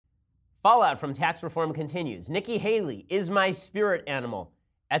Fallout from tax reform continues. Nikki Haley is my spirit animal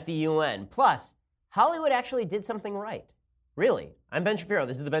at the UN. Plus, Hollywood actually did something right. Really. I'm Ben Shapiro.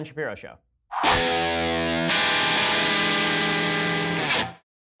 This is The Ben Shapiro Show.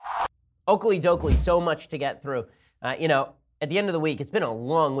 Oakley dokley, so much to get through. At the end of the week, it's been a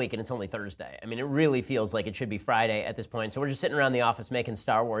long week and it's only Thursday. I mean, it really feels like it should be Friday at this point. So we're just sitting around the office making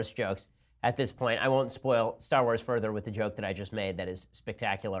Star Wars jokes at this point. I won't spoil Star Wars further with the joke that I just made that is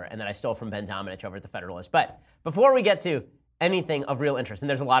spectacular and that I stole from Ben Domenech over at The Federalist. But before we get to anything of real interest, and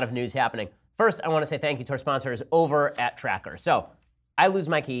there's a lot of news happening, first I want to say thank you to our sponsors over at Tracker. So I lose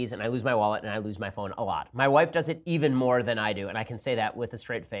my keys and I lose my wallet and I lose my phone a lot. My wife does it even more than I do, and I can say that with a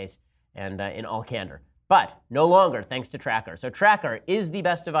straight face and in all candor. But no longer thanks to Tracker. So Tracker is the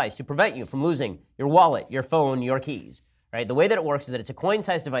best device to prevent you from losing your wallet, your phone, your keys. Right? The way that it works is that it's a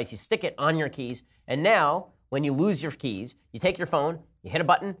coin-sized device. You stick it on your keys, and now when you lose your keys, you take your phone, you hit a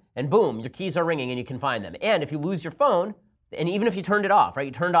button, and boom, your keys are ringing and you can find them. And if you lose your phone, and even if you turned it off, right,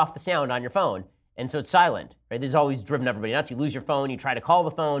 you turned off the sound on your phone, and so it's silent. Right? This has always driven everybody nuts. You lose your phone, you try to call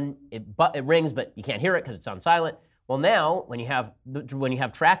the phone, it rings, but you can't hear it because it's on silent. Well, now when you have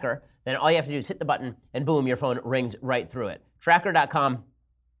Tracker, then all you have to do is hit the button, and boom, your phone rings right through it. Tracker.com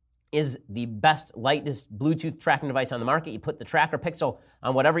is the best, lightest Bluetooth tracking device on the market. You put the Tracker Pixel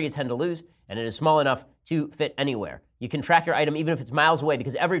on whatever you tend to lose, and it is small enough to fit anywhere. You can track your item even if it's miles away,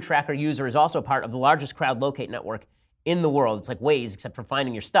 because every Tracker user is also part of the largest crowd locate network in the world. It's like Waze, except for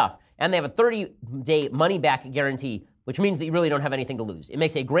finding your stuff. And they have a 30-day money-back guarantee, which means that you really don't have anything to lose. It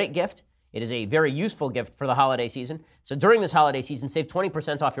makes a great gift. It is a very useful gift for the holiday season. So during this holiday season, save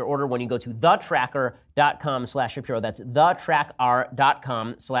 20% off your order when you go to thetracker.com/Shapiro. That's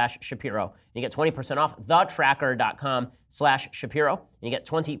thetracker.com/Shapiro. And you get 20% off, thetracker.com/Shapiro. And you get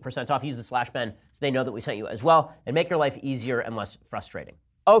 20% off. Use the /Ben so they know that we sent you as well, and make your life easier and less frustrating.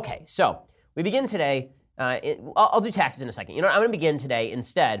 Okay, so we begin today. I'll do taxes in a second. I'm going to begin today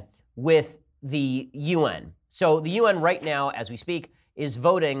instead with the UN. So the UN right now, as we speak, is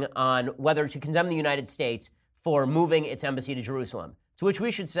voting on whether to condemn the United States for moving its embassy to Jerusalem, to which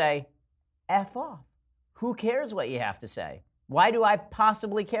we should say, F off. Who cares what you have to say? Why do I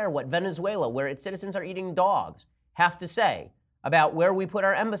possibly care what Venezuela, where its citizens are eating dogs, have to say about where we put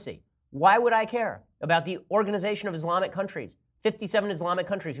our embassy? Why would I care about the Organization of Islamic Countries, 57 Islamic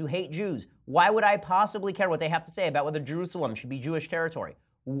countries who hate Jews? Why would I possibly care what they have to say about whether Jerusalem should be Jewish territory?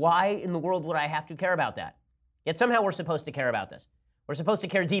 Why in the world would I have to care about that? Yet somehow we're supposed to care about this. We're supposed to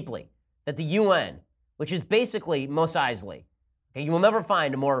care deeply that the UN, which is basically Mos Eisley, okay, you will never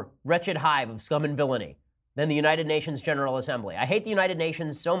find a more wretched hive of scum and villainy than the United Nations General Assembly. I hate the United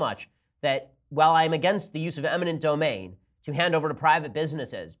Nations so much that while I'm against the use of eminent domain to hand over to private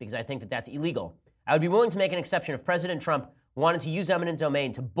businesses, because I think that that's illegal, I would be willing to make an exception if President Trump wanted to use eminent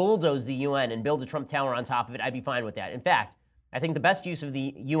domain to bulldoze the UN and build a Trump Tower on top of it. I'd be fine with that. In fact, I think the best use of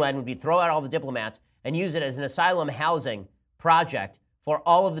the UN would be throw out all the diplomats and use it as an asylum housing project for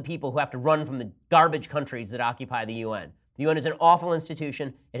all of the people who have to run from the garbage countries that occupy the UN. The UN is an awful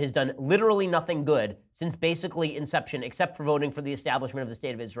institution. It has done literally nothing good since basically inception, except for voting for the establishment of the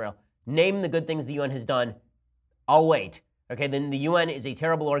State of Israel. Name the good things the UN has done. I'll wait. Okay, then the UN is a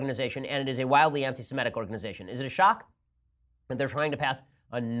terrible organization, and it is a wildly anti-Semitic organization. Is it a shock that they're trying to pass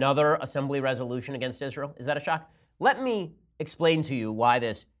another assembly resolution against Israel? Is that a shock? Let me explain to you why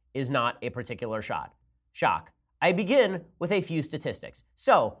this is not a particular shock. I begin with a few statistics.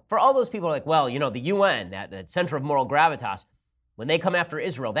 So, for all those people who are like, well, the UN, that center of moral gravitas, when they come after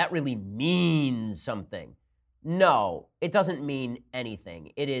Israel, that really means something. No, it doesn't mean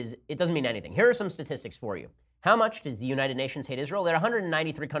anything. It doesn't mean anything. Here are some statistics for you. How much does the United Nations hate Israel? There are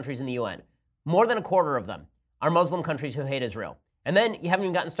 193 countries in the UN. More than a quarter of them are Muslim countries who hate Israel. And then you haven't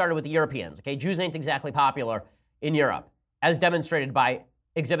even gotten started with the Europeans. Okay, Jews ain't exactly popular in Europe, as demonstrated by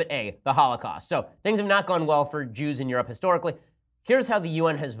Exhibit A, the Holocaust. So things have not gone well for Jews in Europe historically. Here's how the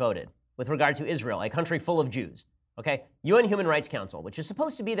UN has voted with regard to Israel, a country full of Jews. Okay, UN Human Rights Council, which is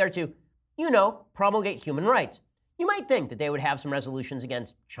supposed to be there to, promulgate human rights. You might think that they would have some resolutions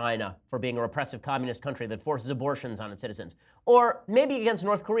against China for being a repressive communist country that forces abortions on its citizens. Or maybe against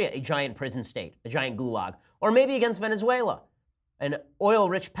North Korea, a giant prison state, a giant gulag. Or maybe against Venezuela, an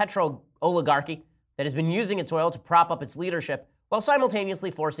oil-rich petro oligarchy that has been using its oil to prop up its leadership while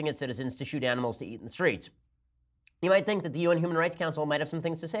simultaneously forcing its citizens to shoot animals to eat in the streets. You might think that the UN Human Rights Council might have some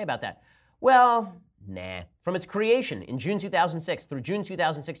things to say about that. Well, nah. From its creation in June 2006 through June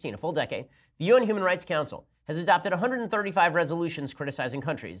 2016, a full decade, the UN Human Rights Council has adopted 135 resolutions criticizing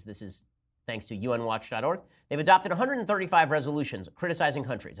countries. This is thanks to UNWatch.org. They've adopted 135 resolutions criticizing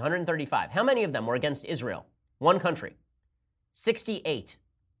countries. 135. How many of them were against Israel? One country. 68.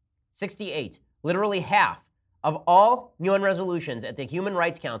 68, literally half of all UN resolutions at the Human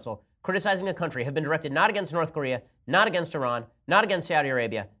Rights Council criticizing a country have been directed not against North Korea, not against Iran, not against Saudi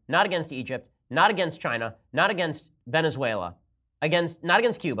Arabia, not against Egypt, not against China, not against Venezuela, not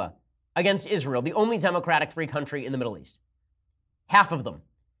against Cuba, against Israel, the only democratic free country in the Middle East. Half of them.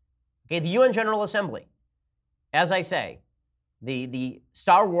 Okay, the UN General Assembly, as I say, the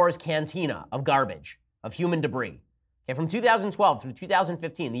Star Wars cantina of garbage, of human debris. Okay, from 2012 through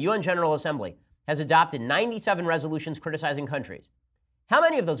 2015, the UN General Assembly has adopted 97 resolutions criticizing countries. How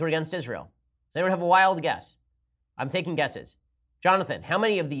many of those were against Israel? Does anyone have a wild guess? I'm taking guesses. Jonathan, how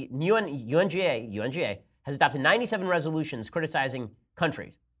many of the UNGA has adopted 97 resolutions criticizing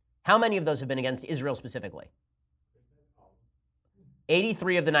countries? How many of those have been against Israel specifically?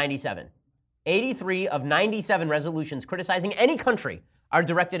 83 of the 97. 83 of 97 resolutions criticizing any country are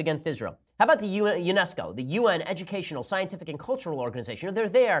directed against Israel. How about the UNESCO, the UN Educational, Scientific, and Cultural Organization? They're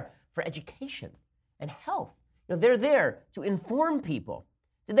there for education and health. They're there to inform people.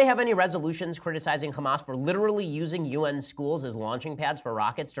 Did they have any resolutions criticizing Hamas for literally using UN schools as launching pads for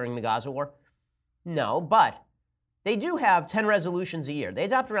rockets during the Gaza war? No, but they do have 10 resolutions a year. They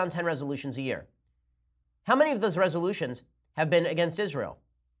adopt around 10 resolutions a year. How many of those resolutions have been against Israel?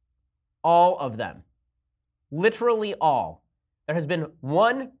 All of them. Literally all. There has been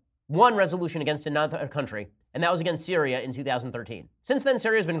one resolution against another country, and that was against Syria in 2013. Since then,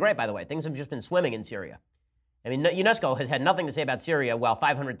 Syria's been great, by the way. Things have just been swimming in Syria. I mean, UNESCO has had nothing to say about Syria while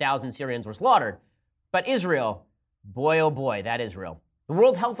 500,000 Syrians were slaughtered. But Israel, boy, oh boy, that Israel. The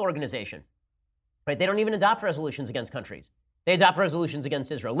World Health Organization, right? They don't even adopt resolutions against countries. They adopt resolutions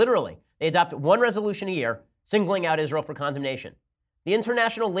against Israel. Literally, they adopt one resolution a year, singling out Israel for condemnation. The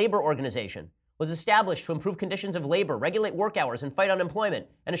International Labor Organization was established to improve conditions of labor, regulate work hours, and fight unemployment,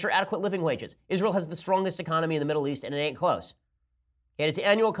 and ensure adequate living wages. Israel has the strongest economy in the Middle East, and it ain't close. At its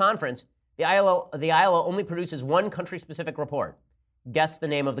annual conference, the ILO only produces one country-specific report. Guess the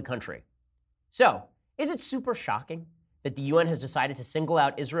name of the country. So, is it super shocking that the UN has decided to single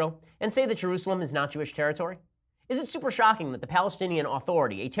out Israel and say that Jerusalem is not Jewish territory? Is it super shocking that the Palestinian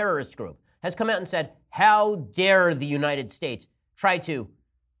Authority, a terrorist group, has come out and said, how dare the United States try to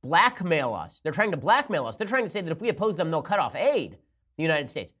blackmail us? They're trying to blackmail us. They're trying to say that if we oppose them, they'll cut off aid. The United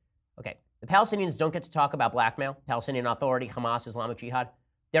States. Okay, the Palestinians don't get to talk about blackmail. Palestinian Authority, Hamas, Islamic Jihad.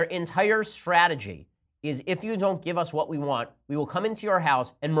 Their entire strategy is if you don't give us what we want, we will come into your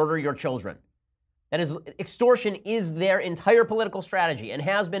house and murder your children. That is, extortion is their entire political strategy and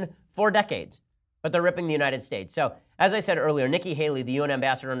has been for decades. But they're ripping the United States. So, as I said earlier, Nikki Haley, the UN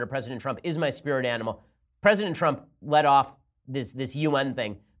ambassador under President Trump, is my spirit animal. President Trump led off this UN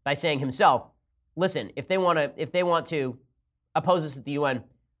thing by saying himself, listen, if they want to oppose us at the UN,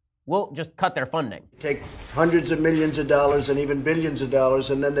 we'll just cut their funding. Take hundreds of millions of dollars and even billions of dollars,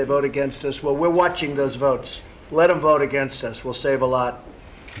 and then they vote against us. Well, we're watching those votes. Let them vote against us. We'll save a lot.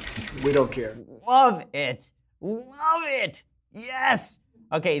 We don't care. Love it. Love it. Yes.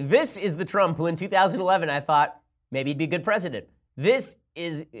 Okay, this is the Trump who in 2011 I thought maybe he'd be a good president. This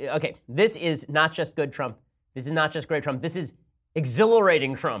is not just good Trump. This is not just great Trump. This is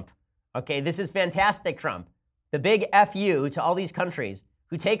exhilarating Trump. Okay, this is fantastic Trump. The big FU to all these countries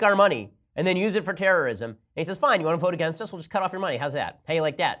who take our money and then use it for terrorism. And he says, fine, you want to vote against us? We'll just cut off your money. How's that? How you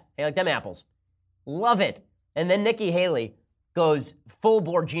like that? How you like them apples? Love it. And then Nikki Haley goes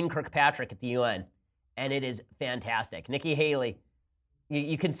full-bore Jeane Kirkpatrick at the UN, and it is fantastic. Nikki Haley,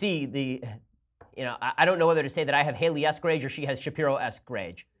 you can see I don't know whether to say that I have Haley-esque rage or she has Shapiro-esque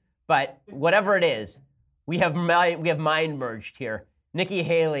rage. But whatever it is, we have mind merged here. Nikki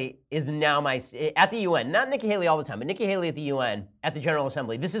Haley is now at the UN, not Nikki Haley all the time, but Nikki Haley at the UN, at the General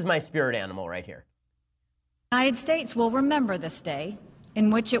Assembly. This is my spirit animal right here. The United States will remember this day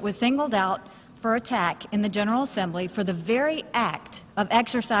in which it was singled out for attack in the General Assembly for the very act of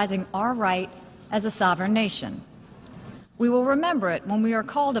exercising our right as a sovereign nation. We will remember it when we are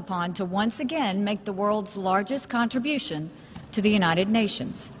called upon to once again make the world's largest contribution to the United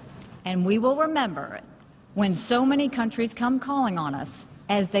Nations. And we will remember it when so many countries come calling on us,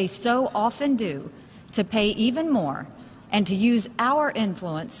 as they so often do, to pay even more and to use our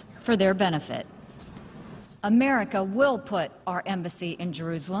influence for their benefit. America will put our embassy in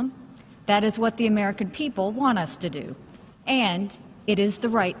Jerusalem. That is what the American people want us to do. And it is the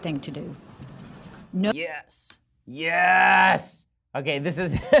right thing to do. Yes. Okay, this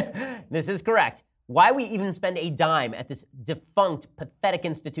is correct. Why we even spend a dime at this defunct, pathetic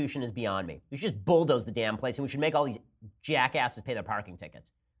institution is beyond me. We should just bulldoze the damn place, and we should make all these jackasses pay their parking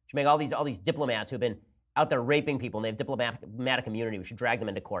tickets. We should make all these diplomats who have been out there raping people and they have diplomatic immunity. We should drag them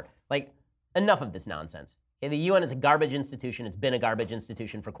into court. Like, enough of this nonsense. Okay, the UN is a garbage institution. It's been a garbage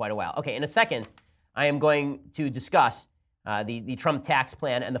institution for quite a while. Okay, in a second, I am going to discuss the Trump tax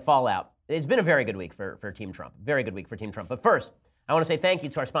plan and the fallout. It's been a very good week for Team Trump. Very good week for Team Trump. But first, I want to say thank you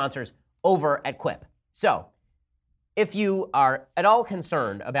to our sponsors over at Quip. So, if you are at all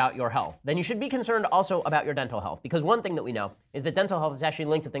concerned about your health, then you should be concerned also about your dental health. Because one thing that we know is that dental health is actually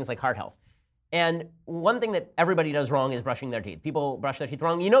linked to things like heart health. And one thing that everybody does wrong is brushing their teeth. People brush their teeth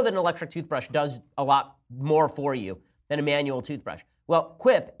wrong. You know that an electric toothbrush does a lot more for you than a manual toothbrush. Well,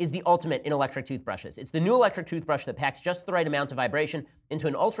 Quip is the ultimate in electric toothbrushes. It's the new electric toothbrush that packs just the right amount of vibration into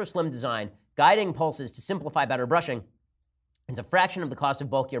an ultra-slim design, guiding pulses to simplify better brushing. It's a fraction of the cost of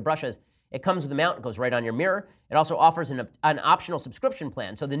bulkier brushes. It comes with a mount. It goes right on your mirror. It also offers an optional subscription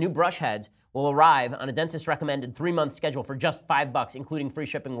plan. So the new brush heads will arrive on a dentist-recommended 3-month schedule for just $5, including free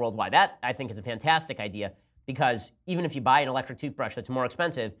shipping worldwide. That, I think, is a fantastic idea because even if you buy an electric toothbrush that's more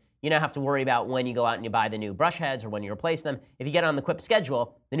expensive, you don't have to worry about when you go out and you buy the new brush heads or when you replace them. If you get on the Quip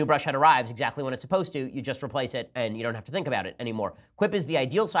schedule, the new brush head arrives exactly when it's supposed to. You just replace it and you don't have to think about it anymore. Quip is the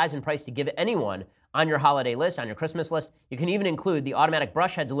ideal size and price to give anyone on your holiday list, on your Christmas list. You can even include the automatic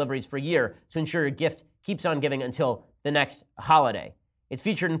brush head deliveries for a year to ensure your gift keeps on giving until the next holiday. It's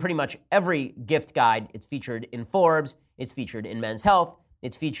featured in pretty much every gift guide. It's featured in Forbes. It's featured in Men's Health.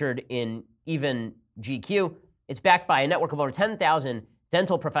 It's featured in even GQ. It's backed by a network of over 10,000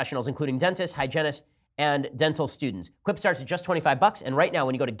 dental professionals, including dentists, hygienists, and dental students. Quip starts at just $25, and right now,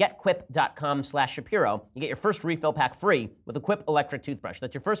 when you go to getquip.com/Shapiro, you get your first refill pack free with a Quip electric toothbrush.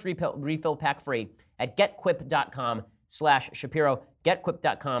 That's your first refill pack free at getquip.com/Shapiro.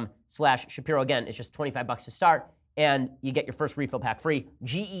 Getquip.com/Shapiro. Again, it's just $25 to start, and you get your first refill pack free.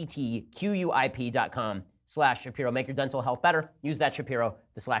 getquip.com/Shapiro. Make your dental health better. Use that Shapiro,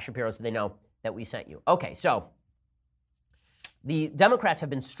 the /Shapiro, so they know that we sent you. Okay, so the Democrats have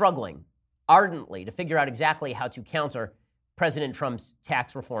been struggling ardently to figure out exactly how to counter President Trump's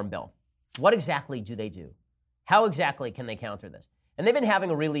tax reform bill. What exactly do they do? How exactly can they counter this? And they've been having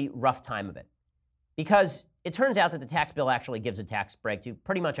a really rough time of it because it turns out that the tax bill actually gives a tax break to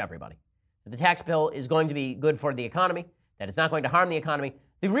pretty much everybody. That the tax bill is going to be good for the economy, that it's not going to harm the economy.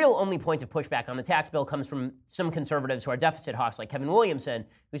 The real only point of pushback on the tax bill comes from some conservatives who are deficit hawks like Kevin Williamson,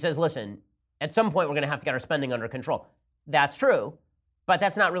 who says, listen, at some point we're going to have to get our spending under control. That's true. But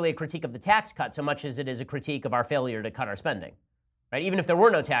that's not really a critique of the tax cut so much as it is a critique of our failure to cut our spending, right? Even if there were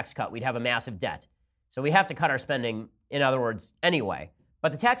no tax cut, we'd have a massive debt. So we have to cut our spending, in other words, anyway.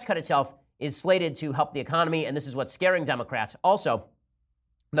 But the tax cut itself is slated to help the economy, and this is what's scaring Democrats. Also,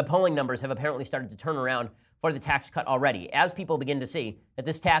 the polling numbers have apparently started to turn around for the tax cut already, as people begin to see that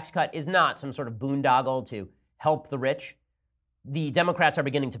this tax cut is not some sort of boondoggle to help the rich. The Democrats are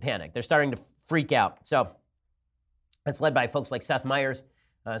beginning to panic. They're starting to freak out. So it's led by folks like Seth Meyers.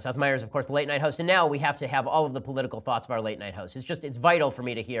 Seth Meyers, of course, the late night host. And now we have to have all of the political thoughts of our late night host. It's vital for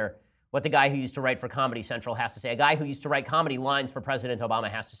me to hear what the guy who used to write for Comedy Central has to say. A guy who used to write comedy lines for President Obama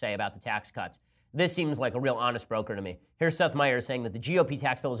has to say about the tax cuts. This seems like a real honest broker to me. Here's Seth Meyers saying that the GOP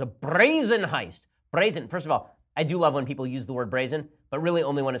tax bill is a brazen heist. Brazen. First of all, I do love when people use the word brazen, but really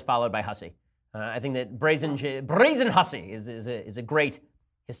only when it's followed by hussy. I think that brazen hussy is a great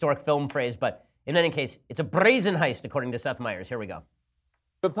historic film phrase, but in any case, it's a brazen heist, according to Seth Meyers. Here we go.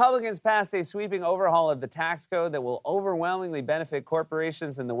 Republicans passed a sweeping overhaul of the tax code that will overwhelmingly benefit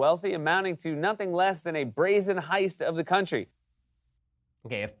corporations and the wealthy, amounting to nothing less than a brazen heist of the country.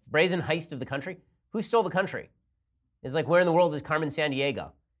 Okay, a brazen heist of the country? Who stole the country? It's like, where in the world is Carmen Sandiego?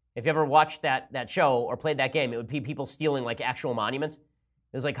 If you ever watched that show or played that game, it would be people stealing like actual monuments.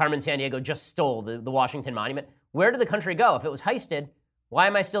 It was like Carmen Sandiego just stole the Washington Monument. Where did the country go? If it was heisted, why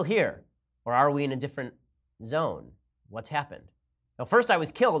am I still here? Or are we in a different zone? What's happened? Now, first I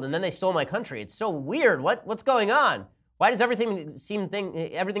was killed, and then they stole my country. It's so weird. What's going on? Why does everything seem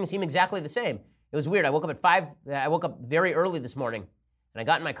exactly the same? It was weird. I woke up at 5. I woke up very early this morning, and I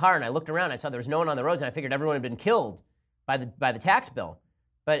got in my car and I looked around. I saw there was no one on the roads, and I figured everyone had been killed by the tax bill.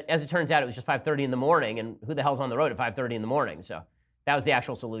 But as it turns out, it was just 5:30 in the morning, and who the hell's on the road at 5:30 in the morning? So that was the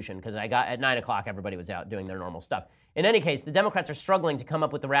actual solution, because I got at 9 o'clock, everybody was out doing their normal stuff. In any case, the Democrats are struggling to come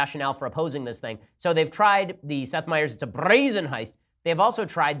up with the rationale for opposing this thing. So they've tried the Seth Meyers, it's a brazen heist. They've also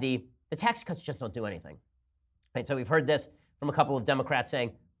tried the tax cuts just don't do anything. Right, so we've heard this from a couple of Democrats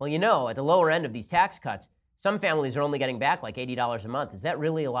saying, well, at the lower end of these tax cuts, some families are only getting back like $80 a month. Is that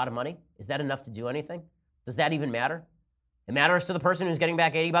really a lot of money? Is that enough to do anything? Does that even matter? It matters to the person who's getting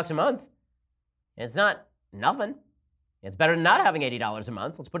back $80 a month. It's not nothing. It's better than not having $80 a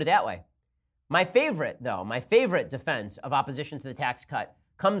month. Let's put it that way. My favorite defense of opposition to the tax cut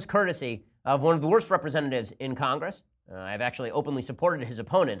comes courtesy of one of the worst representatives in Congress, I've actually openly supported his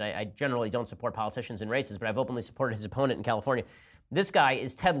opponent. I generally don't support politicians in races, but I've openly supported his opponent in California. This guy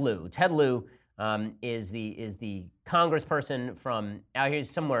is Ted Lieu. Ted Lieu is the congressperson from out here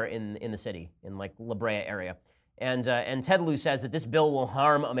somewhere in the city, in like La Brea area. And Ted Lieu says that this bill will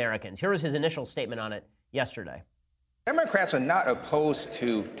harm Americans. Here was his initial statement on it yesterday. Democrats are not opposed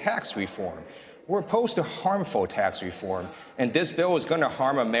to tax reform. We're opposed to harmful tax reform. And this bill is going to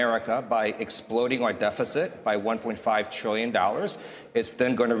harm America by exploding our deficit by $1.5 trillion. It's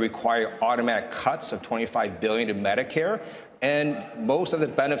then going to require automatic cuts of $25 billion to Medicare. And most of the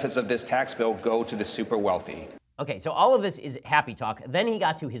benefits of this tax bill go to the super wealthy. Okay, so all of this is happy talk. Then he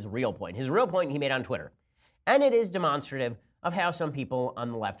got to his real point. His real point he made on Twitter. And it is demonstrative of how some people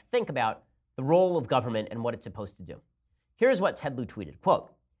on the left think about the role of government and what it's supposed to do. Here's what Ted Lieu tweeted,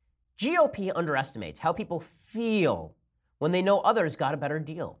 quote, GOP underestimates how people feel when they know others got a better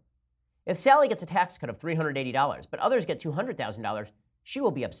deal. If Sally gets a tax cut of $380, but others get $200,000, she will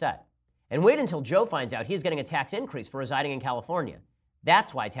be upset. And wait until Joe finds out he's getting a tax increase for residing in California.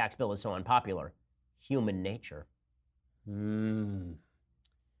 That's why tax bill is so unpopular. Human nature.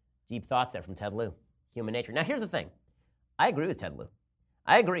 Deep thoughts there from Ted Lieu. Human nature. Now, here's the thing. I agree with Ted Lieu.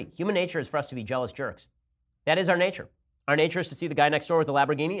 I agree. Human nature is for us to be jealous jerks. That is our nature. Our nature is to see the guy next door with the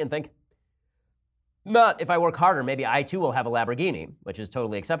Lamborghini and think, not if I work harder, maybe I too will have a Lamborghini, which is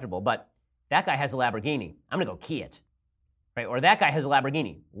totally acceptable, but that guy has a Lamborghini. I'm going to go key it. Right? Or that guy has a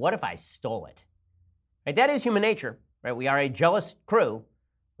Lamborghini. What if I stole it? Right? That is human nature. Right? We are a jealous crew.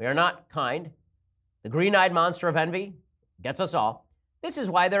 We are not kind. The green-eyed monster of envy gets us all. This is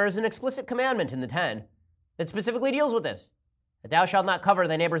why there is an explicit commandment in the 10 that specifically deals with this. That thou shalt not cover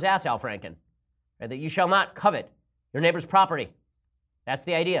thy neighbor's ass, Al Franken. Right? That you shall not covet your neighbor's property. That's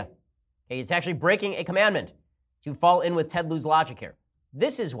the idea. Okay? It's actually breaking a commandment to fall in with Ted Lieu's logic here.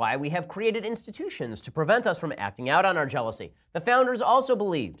 This is why we have created institutions to prevent us from acting out on our jealousy. The founders also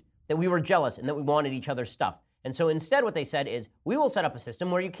believed that we were jealous and that we wanted each other's stuff. And so instead what they said is, we will set up a system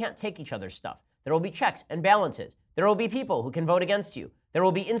where you can't take each other's stuff. There will be checks and balances. There will be people who can vote against you. There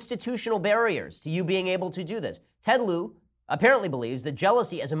will be institutional barriers to you being able to do this. Ted Lieu apparently believes that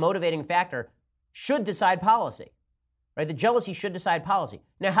jealousy as a motivating factor should decide policy. Right? The jealousy should decide policy.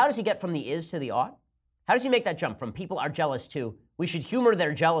 Now, how does he get from the is to the ought? How does he make that jump from people are jealous to we should humor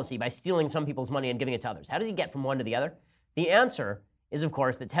their jealousy by stealing some people's money and giving it to others? How does he get from one to the other? The answer is, of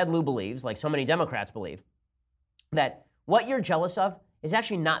course, that Ted Lieu believes, like so many Democrats believe, that what you're jealous of is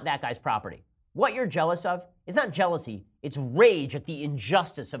actually not that guy's property. What you're jealous of is not jealousy, it's rage at the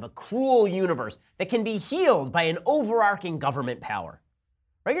injustice of a cruel universe that can be healed by an overarching government power.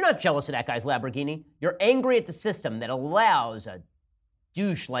 Right? You're not jealous of that guy's Lamborghini. You're angry at the system that allows a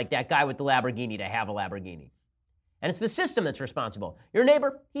douche like that guy with the Lamborghini to have a Lamborghini. And it's the system that's responsible. Your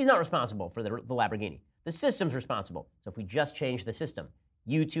neighbor, he's not responsible for the Lamborghini. The system's responsible. So if we just change the system,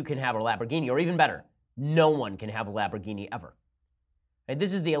 you too can have a Lamborghini, or even better, no one can have a Lamborghini ever. Right?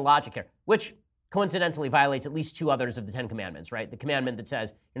 This is the logic here, which coincidentally violates at least two others of the 10 Commandments, right? The commandment that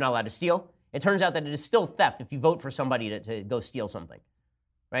says you're not allowed to steal. It turns out that it is still theft if you vote for somebody to go steal something.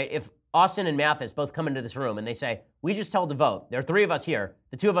 Right? If Austin and Mathis both come into this room and they say, we just told to vote, there are 3 of us here,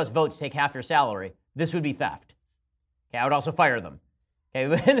 the 2 of us vote to take half your salary, this would be theft. Okay, I would also fire them. Okay,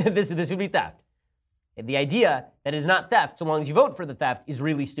 this would be theft. And the idea that it is not theft so long as you vote for the theft is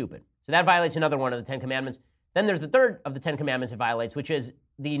really stupid. So that violates another one of the 10 Commandments. Then there's the third of the 10 Commandments it violates, which is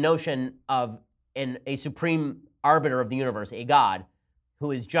the notion of a supreme arbiter of the universe, a God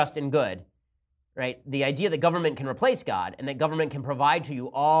who is just and good. Right? The idea that government can replace God and that government can provide to you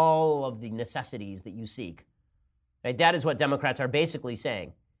all of the necessities that you seek. Right? That is what Democrats are basically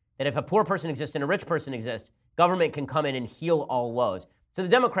saying. That if a poor person exists and a rich person exists, government can come in and heal all woes. So the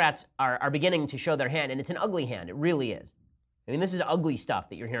Democrats are beginning to show their hand, and it's an ugly hand. It really is. I mean, this is ugly stuff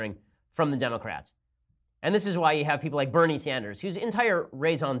that you're hearing from the Democrats. And this is why you have people like Bernie Sanders, whose entire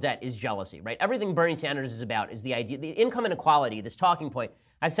raison d'etre is jealousy, right? Everything Bernie Sanders is about is the idea, the income inequality, this talking point.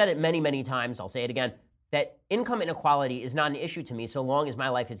 I've said it many, many times, I'll say it again, that income inequality is not an issue to me so long as my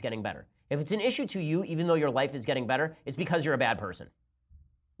life is getting better. If it's an issue to you, even though your life is getting better, it's because you're a bad person.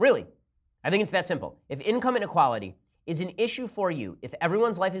 Really. I think it's that simple. If income inequality is an issue for you, if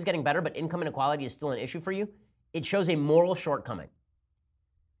everyone's life is getting better but income inequality is still an issue for you, it shows a moral shortcoming.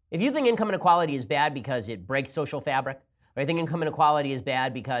 If you think income inequality is bad because it breaks social fabric, or I think income inequality is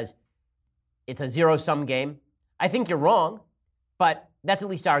bad because it's a zero-sum game, I think you're wrong, but that's at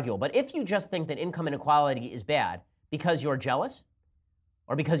least arguable. But if you just think that income inequality is bad because you're jealous,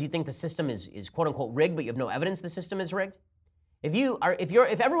 or because you think the system is quote-unquote rigged, but you have no evidence the system is rigged,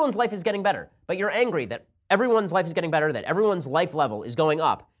 if everyone's life is getting better, but you're angry that everyone's life is getting better, that everyone's life level is going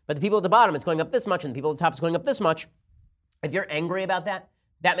up, but the people at the bottom, it's going up this much, and the people at the top is going up this much, If you're angry about that,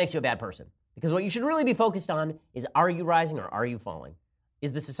 that makes you a bad person. Because what you should really be focused on is, are you rising or are you falling?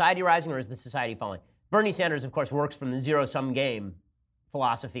 Is the society rising or is the society falling? Bernie Sanders, of course, works from the zero-sum game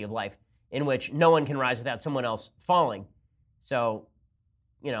philosophy of life, in which no one can rise without someone else falling. So,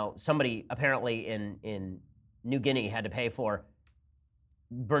 somebody apparently in New Guinea had to pay for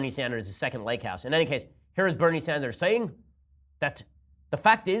Bernie Sanders' second lake house. In any case, here is Bernie Sanders saying that the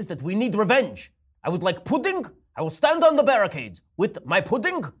fact is that we need revenge. I would like pudding. I will stand on the barricades with my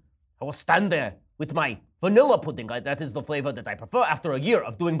pudding. I will stand there with my vanilla pudding. That is the flavor that I prefer after a year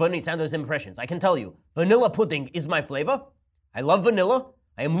of doing Bernie Sanders impressions. I can tell you, vanilla pudding is my flavor. I love vanilla.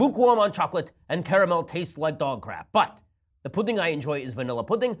 I am lukewarm on chocolate, and caramel tastes like dog crap. But the pudding I enjoy is vanilla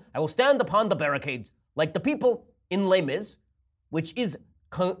pudding. I will stand upon the barricades like the people in Les Mis, which is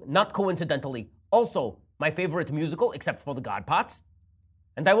not coincidentally also my favorite musical, except for the God Pots.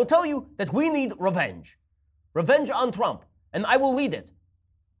 And I will tell you that we need revenge. Revenge on Trump. And I will lead it.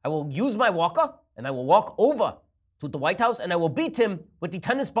 I will use my walker, and I will walk over to the White House, and I will beat him with the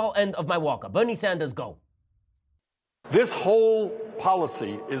tennis ball end of my walker. Bernie Sanders, go. This whole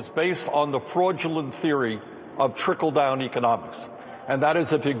policy is based on the fraudulent theory of trickle-down economics. And that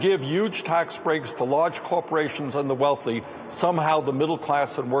is, if you give huge tax breaks to large corporations and the wealthy, somehow the middle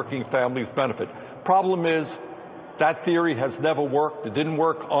class and working families benefit. Problem is, that theory has never worked. It didn't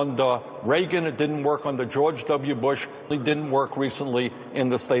work under Reagan. It didn't work under George W. Bush. It didn't work recently in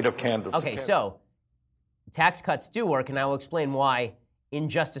the state of Kansas. Okay, so tax cuts do work, and I will explain why in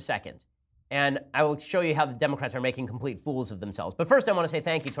just a second. And I will show you how the Democrats are making complete fools of themselves. But first, I want to say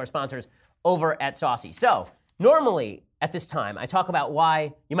thank you to our sponsors over at Saucy. So normally at this time, I talk about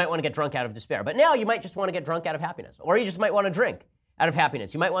why you might want to get drunk out of despair. But now you might just want to get drunk out of happiness. Or you just might want to drink out of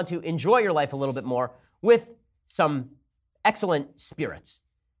happiness. You might want to enjoy your life a little bit more with some excellent spirits.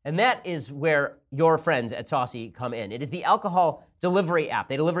 And that is where your friends at Saucy come in. It is the alcohol delivery app.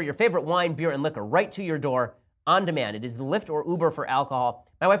 They deliver your favorite wine, beer, and liquor right to your door on demand. It is the Lyft or Uber for alcohol.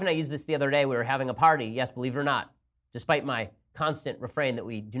 My wife and I used this the other day. We were having a party. Yes, believe it or not. Despite my constant refrain that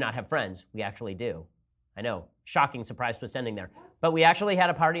we do not have friends, we actually do. I know, shocking surprise twist ending there. But we actually had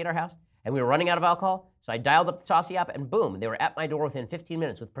a party at our house, and we were running out of alcohol. So I dialed up the Saucy app, and boom, they were at my door within 15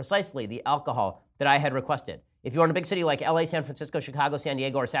 minutes with precisely the alcohol that I had requested. If you're in a big city like LA, San Francisco, Chicago, San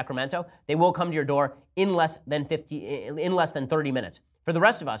Diego, or Sacramento, they will come to your door in less than 30 minutes. For the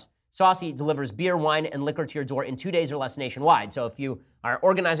rest of us, Saucy delivers beer, wine, and liquor to your door in 2 days or less nationwide. So if you are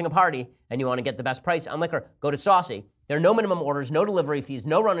organizing a party and you want to get the best price on liquor, go to Saucy. There are no minimum orders, no delivery fees,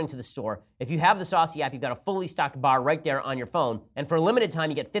 no running to the store. If you have the Saucy app, you've got a fully stocked bar right there on your phone. And for a limited time,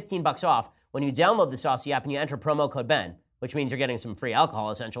 you get $15 off when you download the Saucy app and you enter promo code BEN, which means you're getting some free alcohol,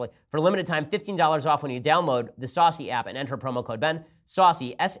 essentially. For a limited time, $15 off when you download the Saucy app and enter promo code BEN.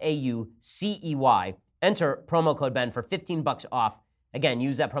 Saucy, S-A-U-C-E-Y. Enter promo code BEN for $15 off. Again,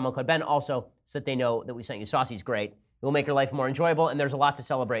 use that promo code BEN also so that they know that we sent you. Saucy's great. It will make your life more enjoyable, and there's a lot to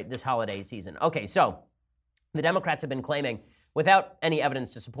celebrate this holiday season. Okay, so the Democrats have been claiming, without any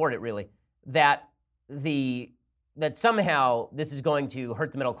evidence to support it really, that somehow this is going to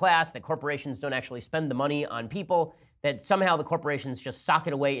hurt the middle class, that corporations don't actually spend the money on people, that somehow the corporations just sock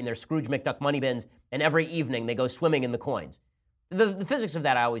it away in their Scrooge McDuck money bins, and every evening they go swimming in the coins. The physics of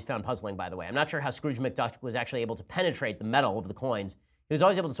that I always found puzzling, by the way. I'm not sure how Scrooge McDuck was actually able to penetrate the metal of the coins. He was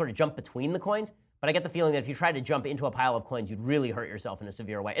always able to sort of jump between the coins, but I get the feeling that if you tried to jump into a pile of coins, you'd really hurt yourself in a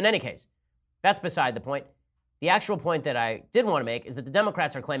severe way. In any case, that's beside the point. The actual point that I did want to make is that the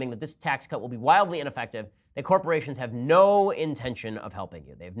Democrats are claiming that this tax cut will be wildly ineffective, that corporations have no intention of helping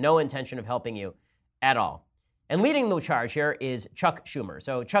you. They have no intention of helping you at all. And leading the charge here is Chuck Schumer.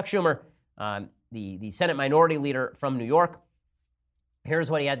 So Chuck Schumer, the Senate Minority Leader from New York,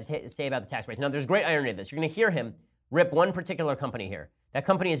 here's what he had to say about the tax breaks. Now, there's great irony to this. You're going to hear him rip one particular company here. That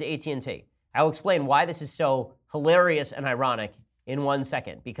company is AT&T. I'll explain why this is so hilarious and ironic in 1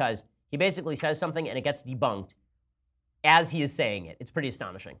 second, because he basically says something and it gets debunked as he is saying it. It's pretty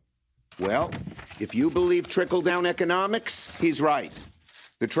astonishing. Well, if you believe trickle-down economics, he's right.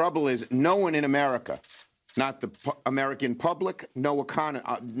 The trouble is no one in America, not the American public,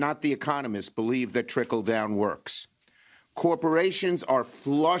 not the economists, believe that trickle-down works. Corporations are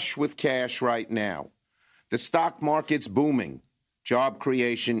flush with cash right now. The stock market's booming. Job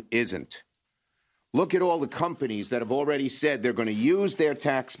creation isn't. Look at all the companies that have already said they're going to use their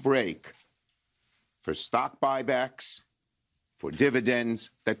tax break for stock buybacks, for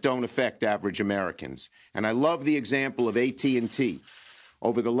dividends that don't affect average Americans. And I love the example of AT&T.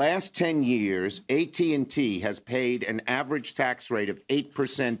 Over the last 10 years, AT&T has paid an average tax rate of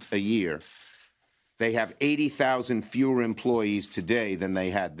 8% a year. They have 80,000 fewer employees today than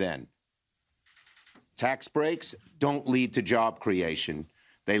they had then. Tax breaks don't lead to job creation.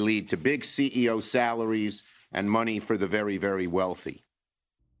 They lead to big CEO salaries and money for the very, very wealthy.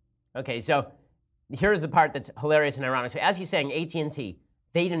 Okay, so here's the part that's hilarious and ironic. So as he's saying, AT&T,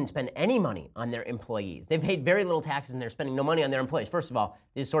 they didn't spend any money on their employees. They paid very little taxes and they're spending no money on their employees. First of all,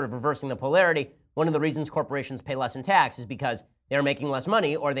 this is sort of reversing the polarity. One of the reasons corporations pay less in tax is because they're making less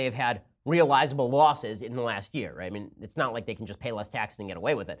money or they've had realizable losses in the last year, right? I mean, it's not like they can just pay less taxes and get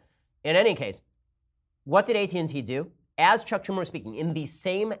away with it. In any case, what did AT&T do? As Chuck Schumer was speaking, in the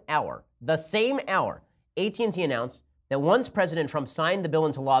same hour, AT&T announced that once President Trump signed the bill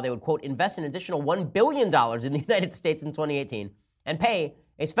into law, they would, quote, invest an additional $1 billion in the United States in 2018 and pay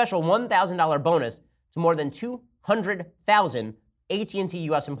a special $1,000 bonus to more than 200,000 AT&T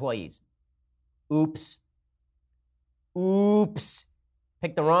U.S. employees. Oops.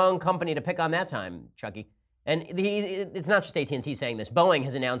 Picked the wrong company to pick on that time, Chucky. And it's not just AT&T saying this. Boeing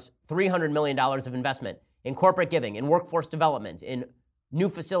has announced $300 million of investment in corporate giving, in workforce development, in new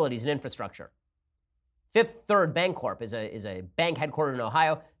facilities and infrastructure. Fifth Third Bancorp is a bank headquartered in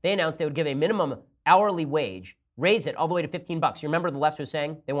Ohio. They announced they would give a minimum hourly wage, raise it all the way to $15. You remember the left was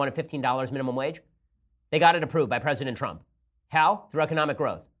saying they wanted $15 minimum wage? They got it approved by President Trump. How? Through economic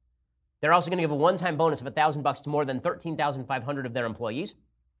growth. They're also going to give a one-time bonus of $1,000 to more than 13,500 of their employees.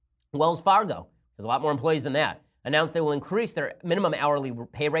 Wells Fargo, there's a lot more employees than that, announced they will increase their minimum hourly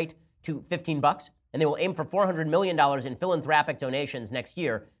pay rate to $15, and they will aim for $400 million in philanthropic donations next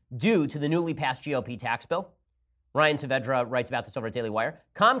year due to the newly passed GOP tax bill. Ryan Saavedra writes about this over at Daily Wire.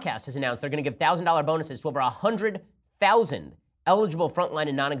 Comcast has announced they're going to give $1,000 bonuses to over 100,000 eligible frontline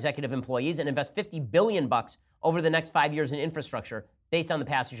and non-executive employees and invest $50 billion over the next 5 years in infrastructure based on the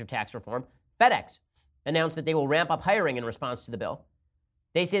passage of tax reform. FedEx announced that they will ramp up hiring in response to the bill.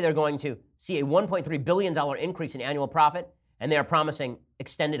 They say they're going to see a $1.3 billion increase in annual profit, and they are promising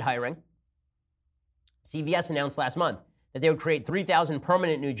extended hiring. CVS announced last month that they would create 3,000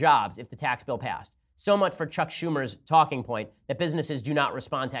 permanent new jobs if the tax bill passed. So much for Chuck Schumer's talking point that businesses do not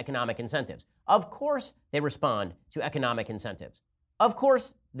respond to economic incentives. Of course they respond to economic incentives. Of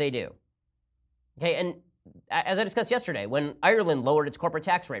course they do. Okay, and as I discussed yesterday, when Ireland lowered its corporate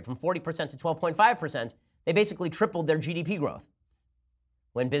tax rate from 40% to 12.5%, they basically tripled their GDP growth.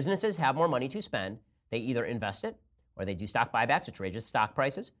 When businesses have more money to spend, they either invest it, or they do stock buybacks, which raises stock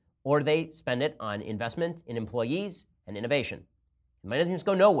prices, or they spend it on investment in employees and innovation. The money doesn't just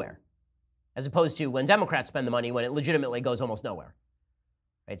go nowhere, as opposed to when Democrats spend the money when it legitimately goes almost nowhere.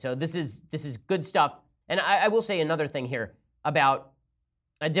 Right? So this is good stuff. And I will say another thing here about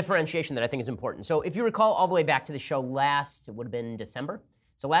a differentiation that I think is important. So if you recall all the way back to the show it would have been December.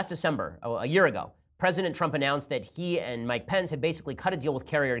 So last December, a year ago, President Trump announced that he and Mike Pence had basically cut a deal with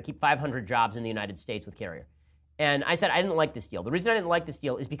Carrier to keep 500 jobs in the United States with Carrier. And I said I didn't like this deal. The reason I didn't like this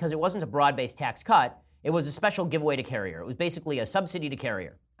deal is because it wasn't a broad-based tax cut. It was a special giveaway to Carrier. It was basically a subsidy to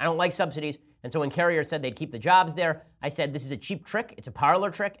Carrier. I don't like subsidies. And so when Carrier said they'd keep the jobs there, I said this is a cheap trick. It's a parlor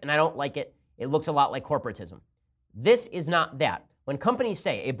trick, and I don't like it. It looks a lot like corporatism. This is not that. When companies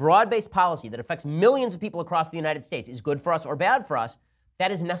say a broad-based policy that affects millions of people across the United States is good for us or bad for us,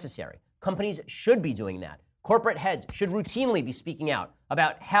 that is necessary. Companies should be doing that. Corporate heads should routinely be speaking out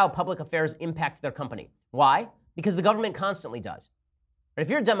about how public affairs impact their company. Why? Because the government constantly does. But if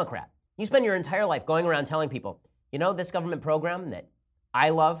you're a Democrat, you spend your entire life going around telling people, you know, this government program that I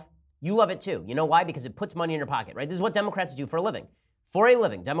love, you love it too. You know why? Because it puts money in your pocket, right? This is what Democrats do for a living. For a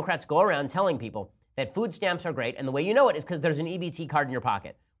living, Democrats go around telling people that food stamps are great, and the way you know it is because there's an EBT card in your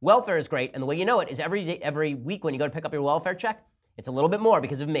pocket. Welfare is great, and the way you know it is every week when you go to pick up your welfare check, it's a little bit more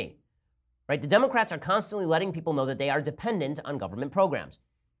because of me. Right? The Democrats are constantly letting people know that they are dependent on government programs.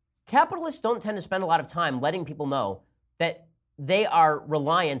 Capitalists don't tend to spend a lot of time letting people know that they are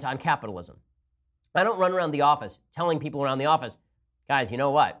reliant on capitalism. I don't run around the office telling people around the office, guys, you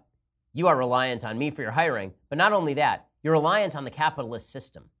know what? You are reliant on me for your hiring, but not only that, you're reliant on the capitalist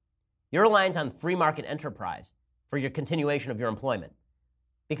system. You're reliant on free market enterprise for your continuation of your employment.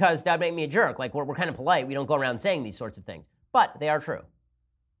 Because that would make me a jerk. Like, we're kind of polite. We don't go around saying these sorts of things. But they are true.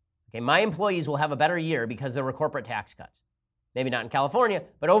 Okay, my employees will have a better year because there were corporate tax cuts. Maybe not in California,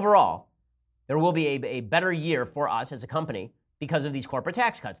 but overall, there will be a better year for us as a company because of these corporate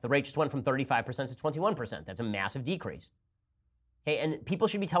tax cuts. The rate just went from 35% to 21%. That's a massive decrease. Okay, and people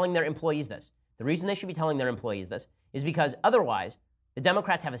should be telling their employees this. The reason they should be telling their employees this is because otherwise, the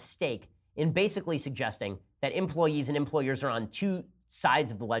Democrats have a stake in basically suggesting that employees and employers are on two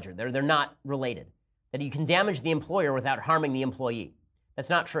sides of the ledger. They're not related. That you can damage the employer without harming the employee. That's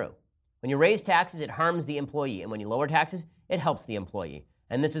not true. When you raise taxes, it harms the employee. And when you lower taxes, it helps the employee.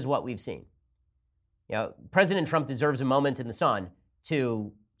 And this is what we've seen. You know, President Trump deserves a moment in the sun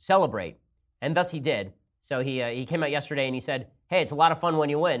to celebrate and thus he did. So he came out yesterday and he said, hey, it's a lot of fun when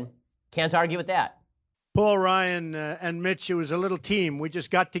you win. Can't argue with that. Paul Ryan and Mitch, it was a little team. We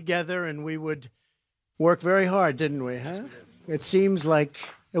just got together and we would work very hard, didn't we? Huh? It seems like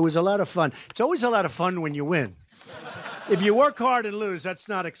it was a lot of fun. It's always a lot of fun when you win. If you work hard and lose, that's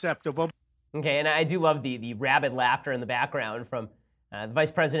not acceptable. Okay, and I do love the rabid laughter in the background from the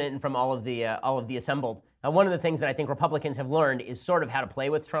vice president and from all of the assembled. One of the things that I think Republicans have learned is sort of how to play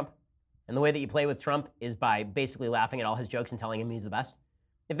with Trump. And the way that you play with Trump is by basically laughing at all his jokes and telling him he's the best.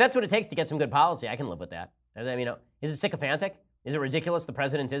 If that's what it takes to get some good policy, I can live with that. I mean, is it sycophantic? Is it ridiculous the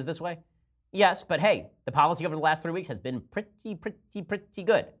president is this way? Yes, but hey, the policy over the last 3 weeks has been pretty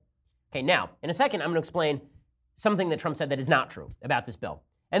good. Okay, now, in a second, I'm going to explain something that Trump said that is not true about this bill.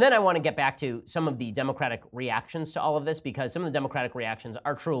 And then I want to get back to some of the Democratic reactions to all of this, because some of the Democratic reactions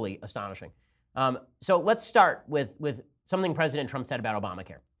are truly astonishing. So let's start with something President Trump said about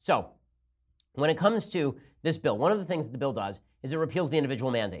Obamacare. So when it comes to this bill, one of the things that the bill does is it repeals the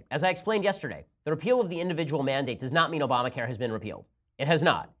individual mandate. As I explained yesterday, the repeal of the individual mandate does not mean Obamacare has been repealed. It has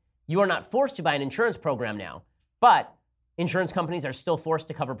not. You are not forced to buy an insurance program now, but insurance companies are still forced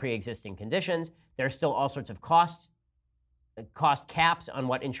to cover pre-existing conditions. There are still all sorts of cost caps on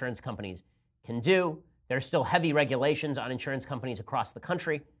what insurance companies can do. There are still heavy regulations on insurance companies across the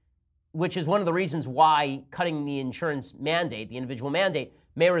country, which is one of the reasons why cutting the insurance mandate, the individual mandate,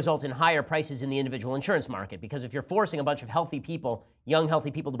 may result in higher prices in the individual insurance market. Because if you're forcing a bunch of healthy people, young healthy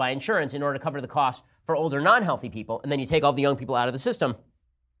people, to buy insurance in order to cover the cost for older non-healthy people, and then you take all the young people out of the system,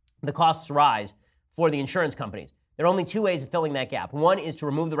 the costs rise for the insurance companies. There are only two ways of filling that gap. One is to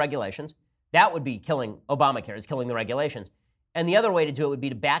remove the regulations. That would be killing Obamacare, is killing the regulations. And the other way to do it would be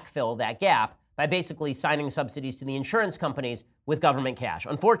to backfill that gap by basically signing subsidies to the insurance companies with government cash.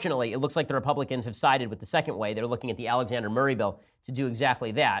 Unfortunately, it looks like the Republicans have sided with the second way. They're looking at the Alexander Murray bill to do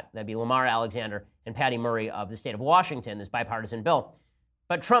exactly that. That'd be Lamar Alexander and Patty Murray of the state of Washington, this bipartisan bill.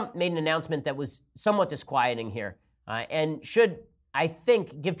 But Trump made an announcement that was somewhat disquieting here and should, I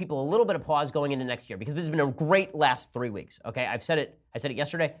think, give people a little bit of pause going into next year, because this has been a great last 3 weeks. Okay, I said it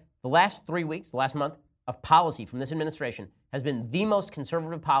yesterday. The last 3 weeks, the last month of policy from this administration has been the most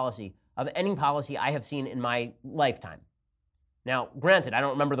conservative policy of any policy I have seen in my lifetime. Now, granted, I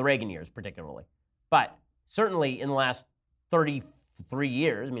don't remember the Reagan years particularly, but certainly in the last 33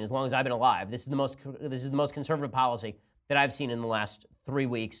 years, I mean, as long as I've been alive, this is the most conservative policy that I've seen in the last 3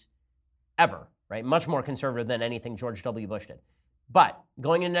 weeks ever, right? Much more conservative than anything George W. Bush did. But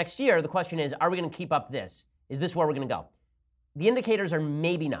going into next year, the question is, are we going to keep up this? Is this where we're going to go? The indicators are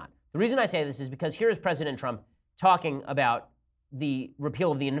maybe not. The reason I say this is because here is President Trump talking about the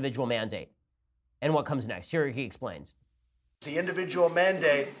repeal of the individual mandate and what comes next. Here he explains. The individual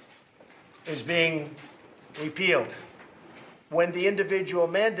mandate is being repealed. When the individual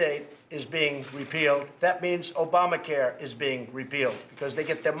mandate is being repealed, that means Obamacare is being repealed, because they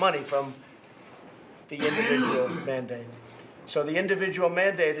get their money from the individual mandate. So the individual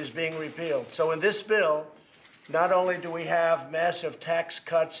mandate is being repealed. So in this bill, not only do we have massive tax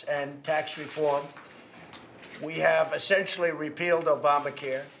cuts and tax reform, we have essentially repealed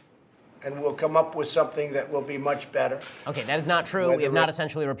Obamacare, and we'll come up with something that will be much better. Okay, that is not true. We have not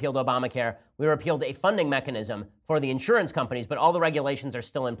essentially repealed Obamacare. We repealed a funding mechanism for the insurance companies, but all the regulations are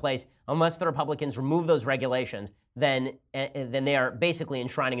still in place. Unless the Republicans remove those regulations, then they are basically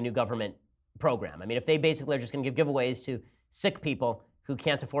enshrining a new government program. I mean, if they basically are just going to give giveaways to sick people who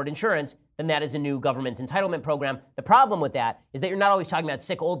can't afford insurance, then that is a new government entitlement program. The problem with that is that you're not always talking about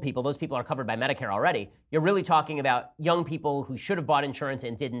sick old people. Those people are covered by Medicare already. You're really talking about young people who should have bought insurance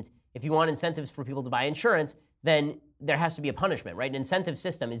and didn't. If you want incentives for people to buy insurance, then there has to be a punishment, right? An incentive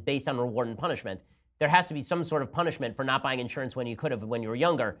system is based on reward and punishment. There has to be some sort of punishment for not buying insurance when you could have when you were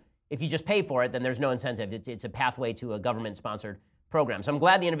younger. If you just pay for it, then there's no incentive. It's a pathway to a government-sponsored program. So I'm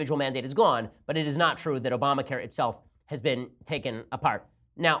glad the individual mandate is gone, but it is not true that Obamacare itself has been taken apart.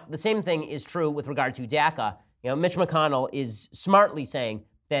 Now, the same thing is true with regard to DACA. Mitch McConnell is smartly saying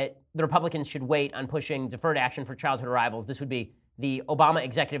that the Republicans should wait on pushing deferred action for childhood arrivals. This would be the Obama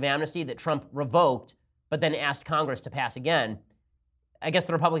executive amnesty that Trump revoked, but then asked Congress to pass again. I guess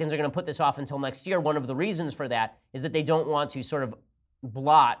the Republicans are going to put this off until next year. One of the reasons for that is that they don't want to sort of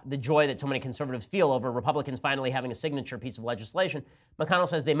blot the joy that so many conservatives feel over Republicans finally having a signature piece of legislation. McConnell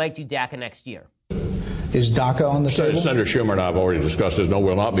says they might do DACA next year. Is DACA on the table? Senator Schumer and I have already discussed this. No,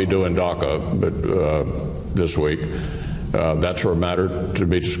 we'll not be doing DACA but this week. That's a matter to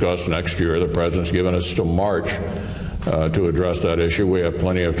be discussed next year. The president's given us till March to address that issue. We have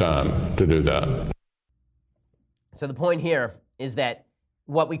plenty of time to do that. So the point here is that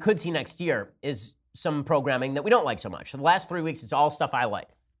what we could see next year is some programming that we don't like so much. So the last 3 weeks, it's all stuff I like.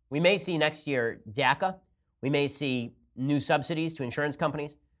 We may see next year DACA. We may see new subsidies to insurance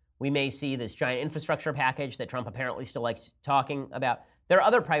companies. We may see this giant infrastructure package that Trump apparently still likes talking about. There are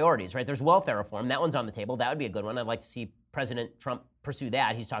other priorities, right? There's welfare reform. That one's on the table. That would be a good one. I'd like to see President Trump pursue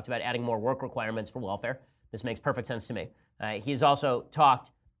that. He's talked about adding more work requirements for welfare. This makes perfect sense to me. He's also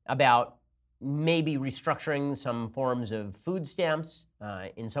talked about maybe restructuring some forms of food stamps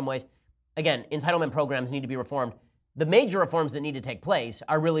in some ways. Again, entitlement programs need to be reformed. The major reforms that need to take place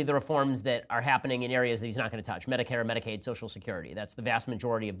are really the reforms that are happening in areas that he's not going to touch: Medicare, Medicaid, Social Security. That's the vast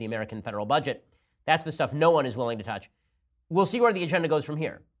majority of the American federal budget. That's the stuff no one is willing to touch. We'll see where the agenda goes from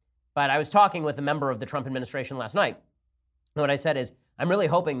here. But I was talking with a member of the Trump administration last night. And what I said is, I'm really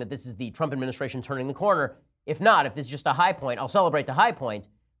hoping that this is the Trump administration turning the corner. If not, if this is just a high point, I'll celebrate the high point.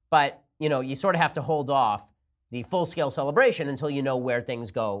 But, you sort of have to hold off the full-scale celebration until you know where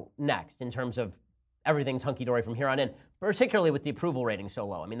things go next in terms of everything's hunky-dory from here on in, particularly with the approval rating so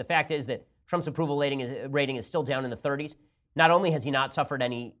low. I mean, the fact is that Trump's approval rating is still down in the 30s. Not only has he not suffered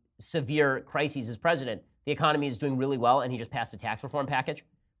any severe crises as president, the economy is doing really well, and he just passed a tax reform package.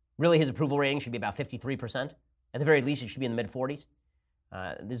 Really, his approval rating should be about 53%. At the very least, it should be in the mid-40s.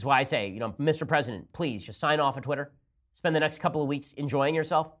 This is why I say, Mr. President, please just sign off of Twitter. Spend the next couple of weeks enjoying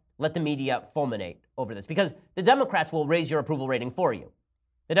yourself. Let the media fulminate over this, because the Democrats will raise your approval rating for you.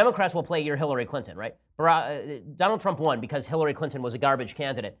 The Democrats will play your Hillary Clinton, right? Donald Trump won because Hillary Clinton was a garbage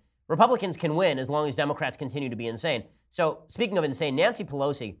candidate. Republicans can win as long as Democrats continue to be insane. So, speaking of insane, Nancy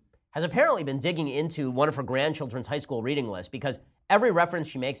Pelosi has apparently been digging into one of her grandchildren's high school reading list, because every reference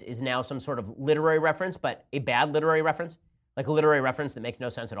she makes is now some sort of literary reference, but a bad literary reference, like a literary reference that makes no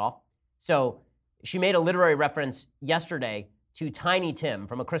sense at all. So she made a literary reference yesterday to Tiny Tim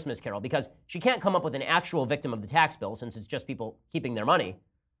from A Christmas Carol, because she can't come up with an actual victim of the tax bill since it's just people keeping their money.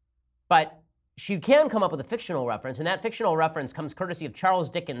 But she can come up with a fictional reference, and that fictional reference comes courtesy of Charles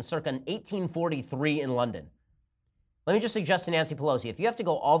Dickens circa 1843 in London. Let me just suggest to Nancy Pelosi, if you have to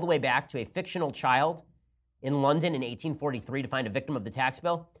go all the way back to a fictional child in London in 1843 to find a victim of the tax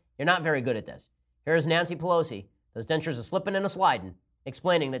bill, you're not very good at this. Here's Nancy Pelosi, those dentures a slipping and a sliding,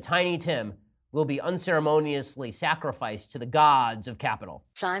 explaining that Tiny Tim will be unceremoniously sacrificed to the gods of capital.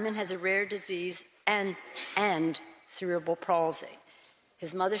 Simon has a rare disease and cerebral palsy.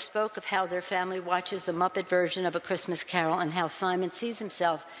 His mother spoke of how their family watches the Muppet version of A Christmas Carol and how Simon sees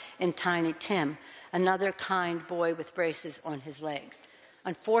himself in Tiny Tim, another kind boy with braces on his legs.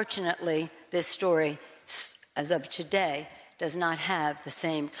 Unfortunately, this story, as of today, does not have the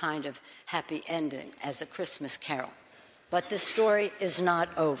same kind of happy ending as A Christmas Carol. But the story is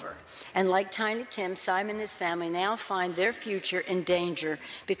not over. And like Tiny Tim, Simon and his family now find their future in danger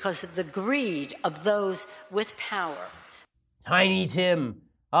because of the greed of those with power. Tiny Tim.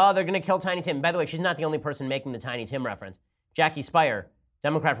 Oh, they're going to kill Tiny Tim. By the way, she's not the only person making the Tiny Tim reference. Jackie Speier,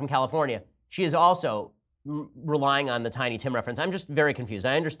 Democrat from California, she is also relying on the Tiny Tim reference. I'm just very confused.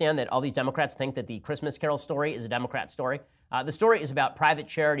 I understand that all these Democrats think that the Christmas Carol story is a Democrat story. The story is about private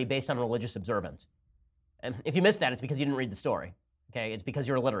charity based on religious observance. And if you missed that, it's because you didn't read the story. Okay, it's because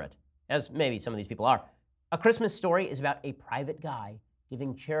you're illiterate, as maybe some of these people are. A Christmas Story is about a private guy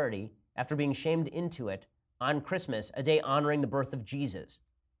giving charity after being shamed into it on Christmas, a day honoring the birth of Jesus,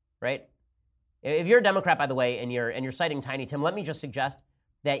 right? If you're a Democrat, by the way, and you're citing Tiny Tim, let me just suggest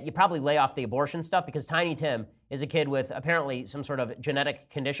that you probably lay off the abortion stuff, because Tiny Tim is a kid with apparently some sort of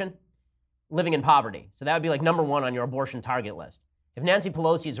genetic condition, living in poverty. So that would be like number one on your abortion target list. If Nancy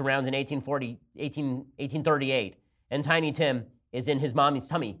Pelosi is around in 1838, and Tiny Tim is in his mommy's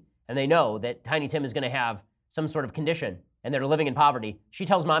tummy, and they know that Tiny Tim is going to have some sort of condition, and they're living in poverty, she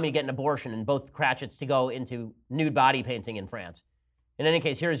tells mommy to get an abortion and both Cratchits to go into nude body painting in France. In any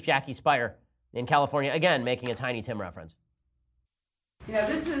case, here's Jackie Speier in California, again, making a Tiny Tim reference.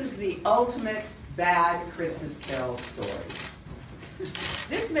 This is the ultimate bad Christmas Carol story.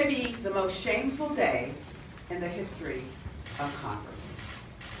 This may be the most shameful day in the history of Congress.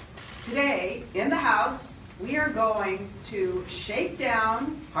 Today, in the House, we are going to shake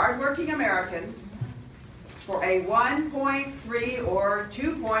down hardworking Americans for a 1.3 or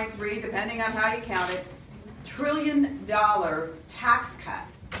 2.3, depending on how you count it, $1 trillion tax cut.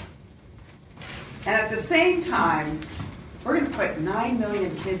 And at the same time, we're going to put 9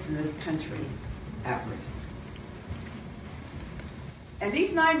 million kids in this country at risk. And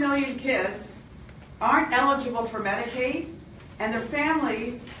these 9 million kids aren't eligible for Medicaid, and their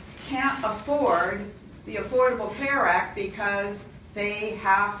families can't afford the Affordable Care Act because they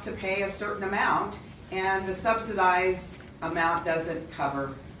have to pay a certain amount, and the subsidized amount doesn't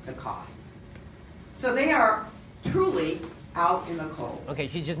cover the cost. So they are truly out in the cold. Okay,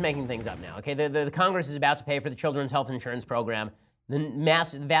 she's just making things up now. Okay, the Congress is about to pay for the Children's Health Insurance Program.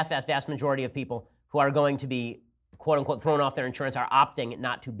 The vast majority of people who are going to be, quote unquote, thrown off their insurance are opting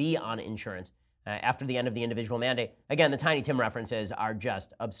not to be on insurance after the end of the individual mandate. Again, the Tiny Tim references are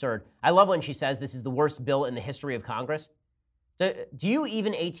just absurd. I love when she says this is the worst bill in the history of Congress. Do you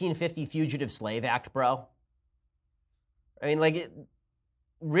even 1850 Fugitive Slave Act, bro? I mean, like,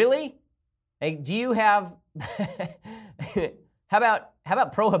 really? Like, do you have... How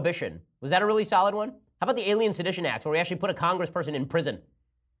about prohibition? Was that a really solid one? How about the Alien Sedition Act, where we actually put a congressperson in prison?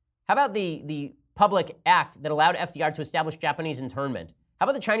 How about the public act that allowed FDR to establish Japanese internment? How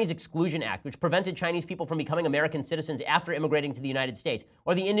about the Chinese Exclusion Act, which prevented Chinese people from becoming American citizens after immigrating to the United States?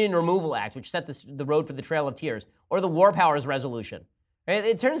 Or the Indian Removal Act, which set the road for the Trail of Tears? Or the War Powers Resolution?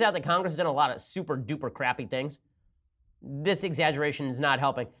 It turns out that Congress has done a lot of super duper crappy things. This exaggeration is not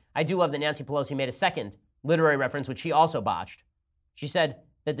helping. I do love that Nancy Pelosi made a second literary reference, which she also botched. She said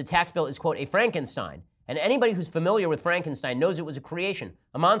that the tax bill is, quote, a Frankenstein. And anybody who's familiar with Frankenstein knows it was a creation,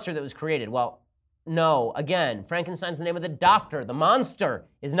 a monster that was created. Well, no, again, Frankenstein's the name of the doctor. The monster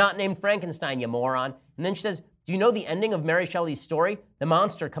is not named Frankenstein, you moron. And then she says, do you know the ending of Mary Shelley's story? The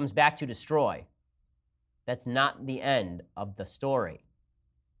monster comes back to destroy. That's not the end of the story.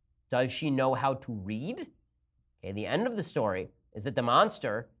 Does she know how to read? Okay, the end of the story is that the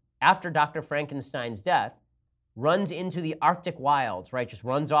monster, after Dr. Frankenstein's death, runs into the Arctic wilds, right? Just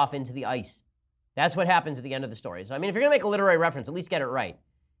runs off into the ice. That's what happens at the end of the story. So, I mean, if you're going to make a literary reference, at least get it right.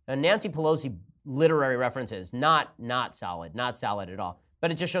 And Nancy Pelosi literary references, not solid at all.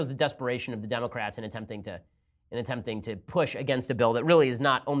 But it just shows the desperation of the Democrats in attempting to push against a bill that really is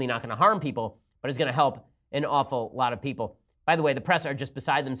not only not going to harm people, but is going to help an awful lot of people. By the way, the press are just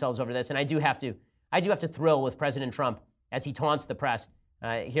beside themselves over this, and I do have to thrill with President Trump as he taunts the press.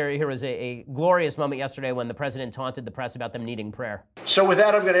 Here was a glorious moment yesterday when the president taunted the press about them needing prayer. So with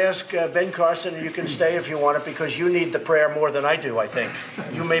that, I'm going to ask Ben Carson, and you can stay if you want it, because you need the prayer more than I do, I think.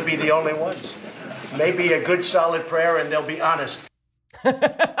 You may be the only ones. Maybe a good, solid prayer, and they'll be honest.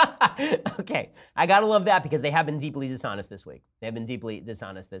 Okay, I got to love that because they have been deeply dishonest this week.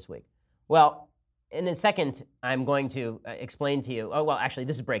 Well, in a second, I'm going to explain to you. Oh, well, actually,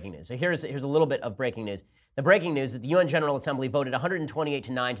 this is breaking news. So here's a little bit of breaking news. The breaking news that the UN General Assembly voted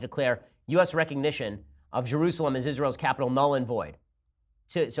 128-9 to declare U.S. recognition of Jerusalem as Israel's capital null and void.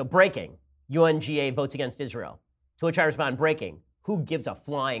 So breaking, UNGA votes against Israel. To which I respond, breaking, who gives a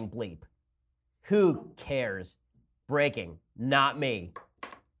flying bleep? Who cares? Breaking, not me.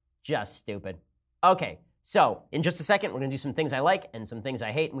 Just stupid. Okay, so in just a second, we're going to do some things I like and some things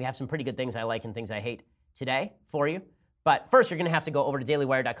I hate, and we have some pretty good things I like and things I hate today for you. But first, you're going to have to go over to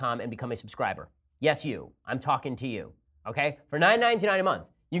dailywire.com and become a subscriber. Yes, you. I'm talking to you, okay? For $9.99 a month,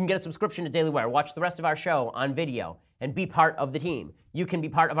 you can get a subscription to Daily Wire, watch the rest of our show on video, and be part of the team. You can be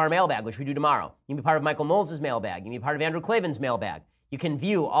part of our mailbag, which we do tomorrow. You can be part of Michael Knowles' mailbag. You can be part of Andrew Klavan's mailbag. You can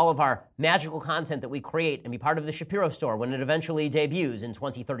view all of our magical content that we create and be part of the Shapiro store when it eventually debuts in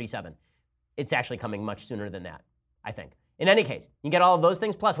 2037. It's actually coming much sooner than that, I think. In any case, you get all of those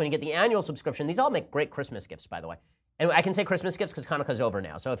things. Plus, when you get the annual subscription, these all make great Christmas gifts, by the way. And I can say Christmas gifts because Hanukkah's over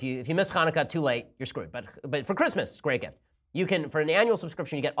now. So if you miss Hanukkah too late, you're screwed. But for Christmas, it's a great gift. You can, for an annual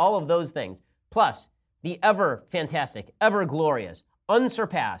subscription, you get all of those things. Plus, the ever fantastic, ever glorious,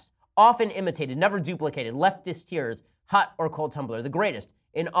 unsurpassed, often imitated, never duplicated, Leftist Tears hot or cold tumbler, the greatest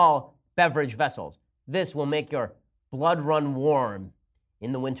in all beverage vessels. This will make your blood run warm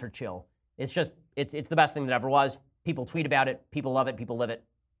in the winter chill. It's the best thing that ever was. People tweet about it. People love it. People live it.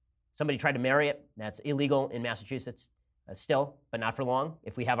 Somebody tried to marry it. That's illegal in Massachusetts still, but not for long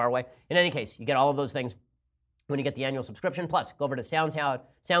if we have our way. In any case, you get all of those things when you get the annual subscription. Plus, go over to SoundCloud,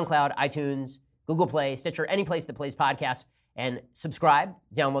 iTunes, Google Play, Stitcher, any place that plays podcasts, and subscribe.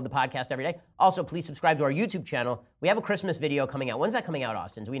 Download the podcast every day. Also, please subscribe to our YouTube channel. We have a Christmas video coming out. When's that coming out,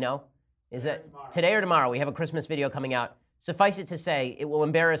 Austin? Do we know? Is that today or tomorrow? We have a Christmas video coming out. Suffice it to say, it will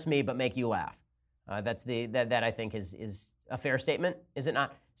embarrass me but make you laugh. That I think is a fair statement, is it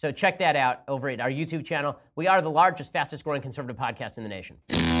not? So check that out over at our YouTube channel. We are the largest, fastest growing conservative podcast in the nation.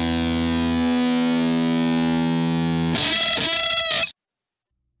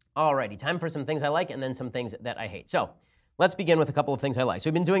 Alrighty, time for some things I like and then some things that I hate. So let's begin with a couple of things I like. So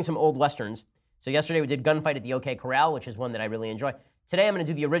we've been doing some old Westerns. So yesterday we did Gunfight at the OK Corral, which is one that I really enjoy. Today I'm going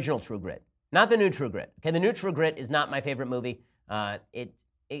to do the original True Grit, not the new True Grit. Okay, the new True Grit is not my favorite movie. I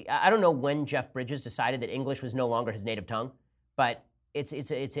don't know when Jeff Bridges decided that English was no longer his native tongue, but it's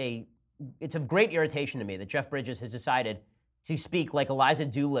of great irritation to me that Jeff Bridges has decided to speak like Eliza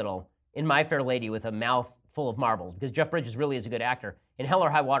Doolittle in My Fair Lady with a mouth full of marbles, because Jeff Bridges really is a good actor. In Hell or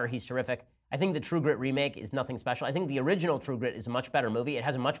High Water, he's terrific. I think the True Grit remake is nothing special. I think the original True Grit is a much better movie. It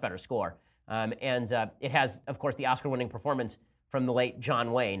has a much better score. And it has, of course, the Oscar-winning performance from the late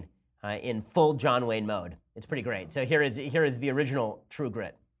John Wayne in full John Wayne mode. It's pretty great. So here is the original True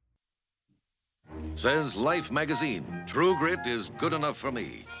Grit. Says Life magazine, True Grit is good enough for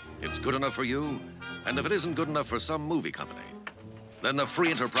me. It's good enough for you, and if it isn't good enough for some movie company, then the free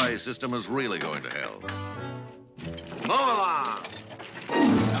enterprise system is really going to hell. Move along!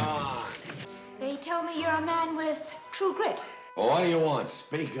 Come on. They tell me you're a man with true grit. Well, what do you want?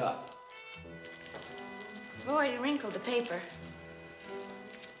 Speak up. I've already wrinkled the paper.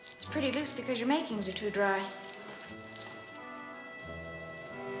 It's pretty loose because your makings are too dry.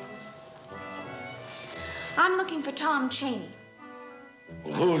 I'm looking for Tom Cheney.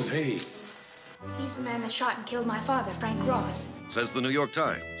 Well, who's he? He's the man that shot and killed my father, Frank Ross. Says the New York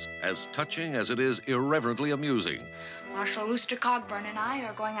Times, as touching as it is irreverently amusing. Marshal Rooster Cogburn and I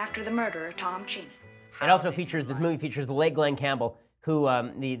are going after the murderer, Tom Cheney. It also features, this movie features the late Glenn Campbell, who,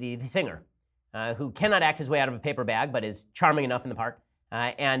 the singer, who cannot act his way out of a paper bag, but is charming enough in the part.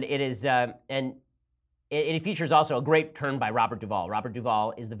 And it features also a great turn by Robert Duvall. Robert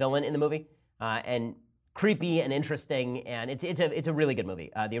Duvall is the villain in the movie, and creepy and interesting, and it's a really good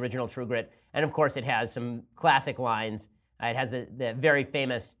movie, the original True Grit. And of course, it has some classic lines. It has the very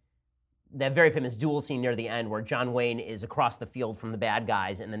famous duel scene near the end where John Wayne is across the field from the bad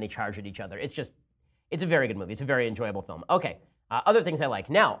guys, and then they charge at each other. It's a very good movie. It's a very enjoyable film. Okay, other things I like.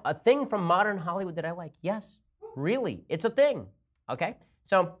 Now, a thing from modern Hollywood that I like. Yes, really, it's a thing. Okay,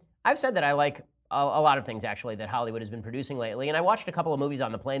 so I've said that I like a lot of things, actually, that Hollywood has been producing lately, and I watched a couple of movies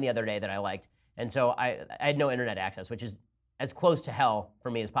on the plane the other day that I liked, and so I had no internet access, which is as close to hell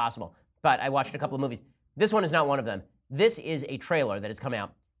for me as possible, but I watched a couple of movies. This one is not one of them. This is a trailer that has come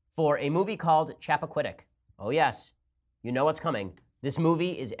out for a movie called Chappaquiddick. Oh yes, you know what's coming. This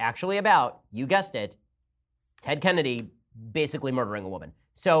movie is actually about, you guessed it, Ted Kennedy basically murdering a woman.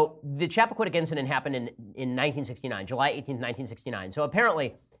 So the Chappaquiddick incident happened in 1969, July 18th, 1969. So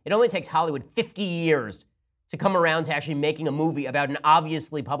apparently it only takes Hollywood 50 years to come around to actually making a movie about an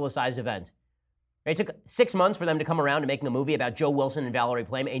obviously publicized event. It took 6 months for them to come around to making a movie about Joe Wilson and Valerie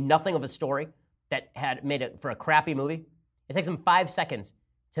Plame, a nothing of a story that had made it for a crappy movie. It takes them 5 seconds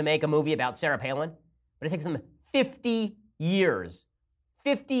to make a movie about Sarah Palin, but it takes them 50 years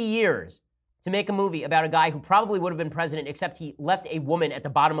to make a movie about a guy who probably would have been president, except he left a woman at the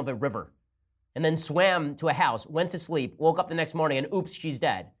bottom of a river and then swam to a house, went to sleep, woke up the next morning, and oops, she's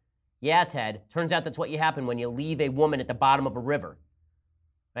dead. Yeah, Ted, turns out that's what you happen when you leave a woman at the bottom of a river.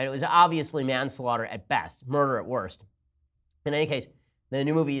 Right? It was obviously manslaughter at best, murder at worst. In any case, the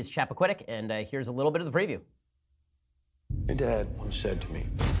new movie is Chappaquiddick, and here's a little bit of the preview. My dad once said to me,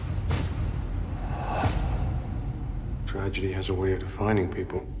 tragedy has a way of defining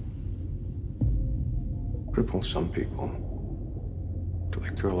people. Cripples some people till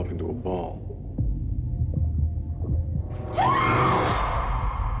they curl up into a ball.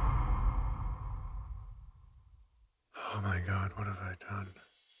 Oh my God, what have I done?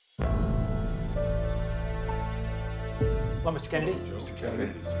 Well, Mr. Kennedy? Mr.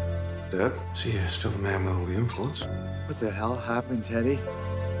 Kennedy. Dad? See, you're still the man with all the influence. What the hell happened, Teddy?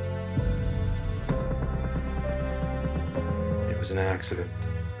 It was an accident.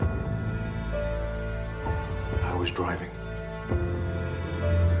 I was driving.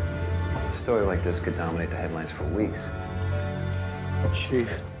 A story like this could dominate the headlines for weeks.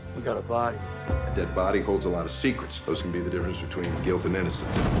 Chief, we got a body. A dead body holds a lot of secrets. Those can be the difference between guilt and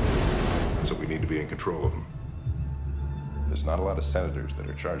innocence. So we need to be in control of them. There's not a lot of senators that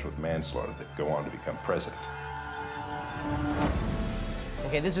are charged with manslaughter that go on to become president.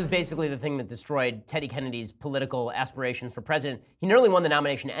 Okay, this was basically the thing that destroyed Teddy Kennedy's political aspirations for president. He nearly won the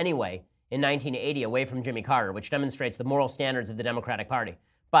nomination anyway in 1980 away from Jimmy Carter, which demonstrates the moral standards of the Democratic Party.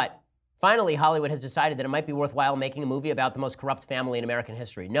 But finally, Hollywood has decided that it might be worthwhile making a movie about the most corrupt family in American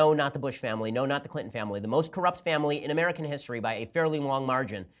history. No, not the Bush family. No, not the Clinton family. The most corrupt family in American history by a fairly long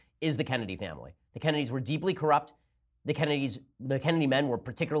margin is the Kennedy family. The Kennedys were deeply corrupt. The Kennedy men were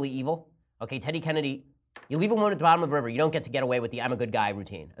particularly evil. Okay, Teddy Kennedy, you leave a woman at the bottom of the river, you don't get to get away with the I'm a good guy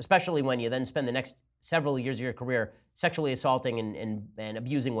routine, especially when you then spend the next several years of your career sexually assaulting and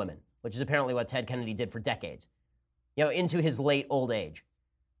abusing women, which is apparently what Ted Kennedy did for decades, into his late old age.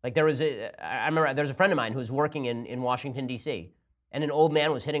 Like I remember there was a friend of mine who was working in Washington, D.C., and an old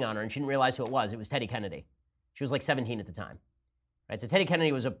man was hitting on her, and she didn't realize who it was. It was Teddy Kennedy. She was like 17 at the time. Right? So Teddy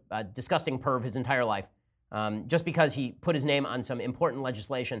Kennedy was a disgusting perv his entire life. Just because he put his name on some important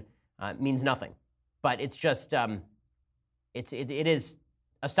legislation means nothing. But it's just, it is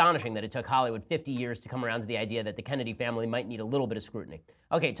astonishing that it took Hollywood 50 years to come around to the idea that the Kennedy family might need a little bit of scrutiny.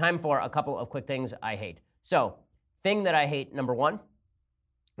 Okay, time for a couple of quick things I hate. So, thing that I hate, number one,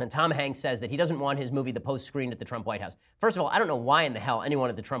 And Tom Hanks says that he doesn't want his movie The Post screened at the Trump White House. First of all, I don't know why in the hell anyone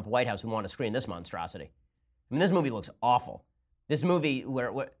at the Trump White House would want to screen this monstrosity. I mean, this movie looks awful. This movie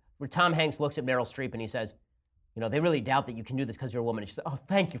where Tom Hanks looks at Meryl Streep and he says, you know, they really doubt that you can do this because you're a woman. And she says, oh,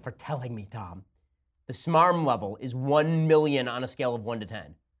 thank you for telling me, Tom. The smarm level is 1 million on a scale of 1 to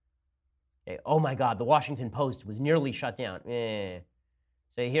 10. Okay, oh my God, the Washington Post was nearly shut down.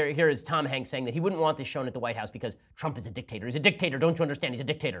 So here is Tom Hanks saying that he wouldn't want this shown at the White House because Trump is a dictator. He's a dictator. Don't you understand? He's a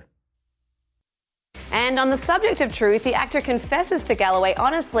dictator. And on the subject of truth, the actor confesses to Galloway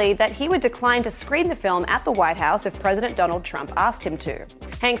honestly that he would decline to screen the film at the White House if President Donald Trump asked him to.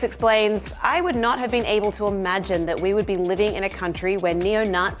 Hanks explains, I would not have been able to imagine that we would be living in a country where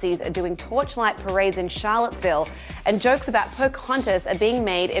neo-Nazis are doing torchlight parades in Charlottesville and jokes about Pocahontas are being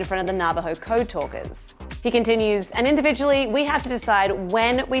made in front of the Navajo code talkers. He continues, and individually, we have to decide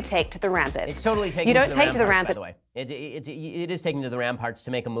when we take to the ramparts. It's totally taking you don't to the take to the ramparts, ramparts. by the way. It is taking to the ramparts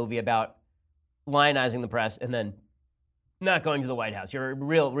to make a movie about lionizing the press and then not going to the White House. You're a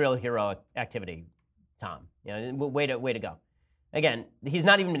real heroic activity, Tom. You know, way to go. Again, he's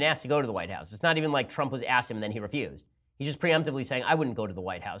not even been asked to go to the White House. It's not even like Trump was asked him and then he refused. He's just preemptively saying, I wouldn't go to the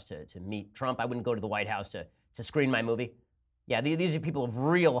White House to meet Trump. I wouldn't go to the White House to screen my movie. Yeah, these are people of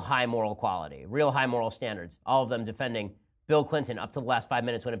real high moral quality, real high moral standards, all of them defending Bill Clinton up to the last 5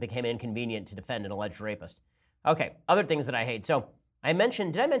 minutes when it became inconvenient to defend an alleged rapist. Okay, other things that I hate. So did I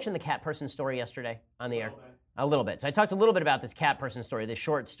mention the cat person story yesterday on the air? A little bit. So I talked a little bit about this cat person story, this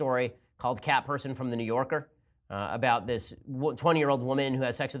short story called Cat Person from the New Yorker, about this 20-year-old woman who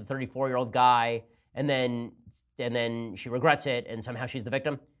has sex with a 34-year-old guy, and then she regrets it, and somehow she's the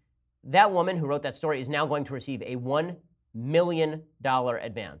victim. That woman who wrote that story is now going to receive a $1 million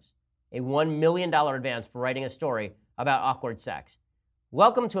advance. A $1 million advance for writing a story about awkward sex.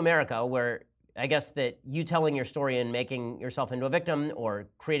 Welcome to America, where I guess that you telling your story and making yourself into a victim or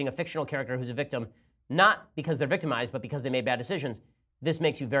creating a fictional character who's a victim, not because they're victimized, but because they made bad decisions, this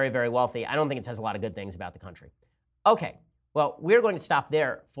makes you very, very wealthy. I don't think it says a lot of good things about the country. Okay, well, we're going to stop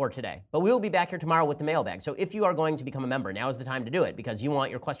there for today, but we will be back here tomorrow with the mailbag. So if you are going to become a member, now is the time to do it because you want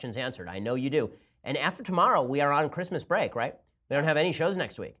your questions answered. I know you do. And after tomorrow, we are on Christmas break, right? We don't have any shows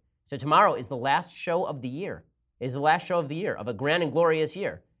next week. So tomorrow is the last show of the year, of a grand and glorious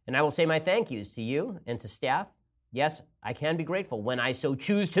year. And I will say my thank yous to you and to staff. Yes, I can be grateful when I so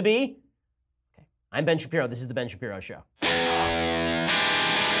choose to be. Okay. I'm Ben Shapiro. This is The Ben Shapiro Show.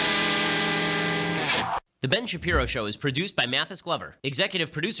 The Ben Shapiro Show is produced by Mathis Glover,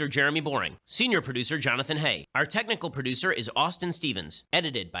 executive producer Jeremy Boring, senior producer Jonathan Hay. Our technical producer is Austin Stevens,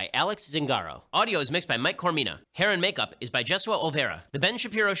 edited by Alex Zingaro. Audio is mixed by Mike Cormina. Hair and makeup is by Jesua Olvera. The Ben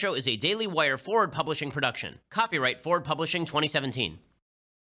Shapiro Show is a Daily Wire Forward Publishing production. Copyright Forward Publishing 2017.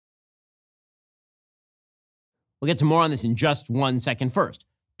 We'll get to more on this in just 1 second. First,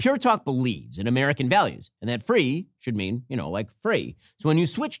 Pure Talk believes in American values, and that free should mean, like free. So when you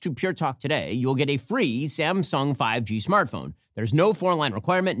switch to Pure Talk today, you'll get a free Samsung 5G smartphone. There's no foreign line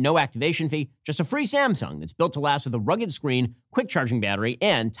requirement, no activation fee, just a free Samsung that's built to last with a rugged screen, quick charging battery,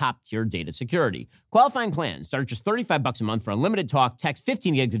 and top-tier data security. Qualifying plans start at just $35 a month for unlimited talk, text,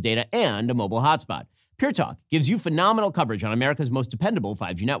 15 gigs of data, and a mobile hotspot. Pure Talk gives you phenomenal coverage on America's most dependable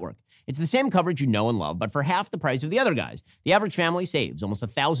 5G network. It's the same coverage you know and love, but for half the price of the other guys. The average family saves almost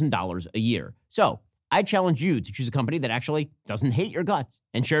 $1,000 a year. So I challenge you to choose a company that actually doesn't hate your guts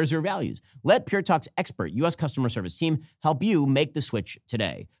and shares your values. Let Pure Talk's expert U.S. customer service team help you make the switch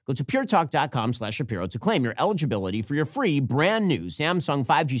today. Go to puretalk.com/Shapiro to claim your eligibility for your free brand new Samsung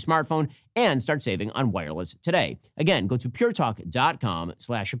 5G smartphone and start saving on wireless today. Again, go to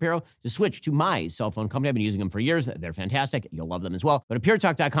puretalk.com/Shapiro to switch to my cell phone company. I've been using them for years. They're fantastic. You'll love them as well. Go to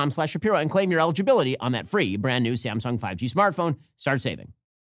puretalk.com/Shapiro and claim your eligibility on that free brand new Samsung 5G smartphone. Start saving.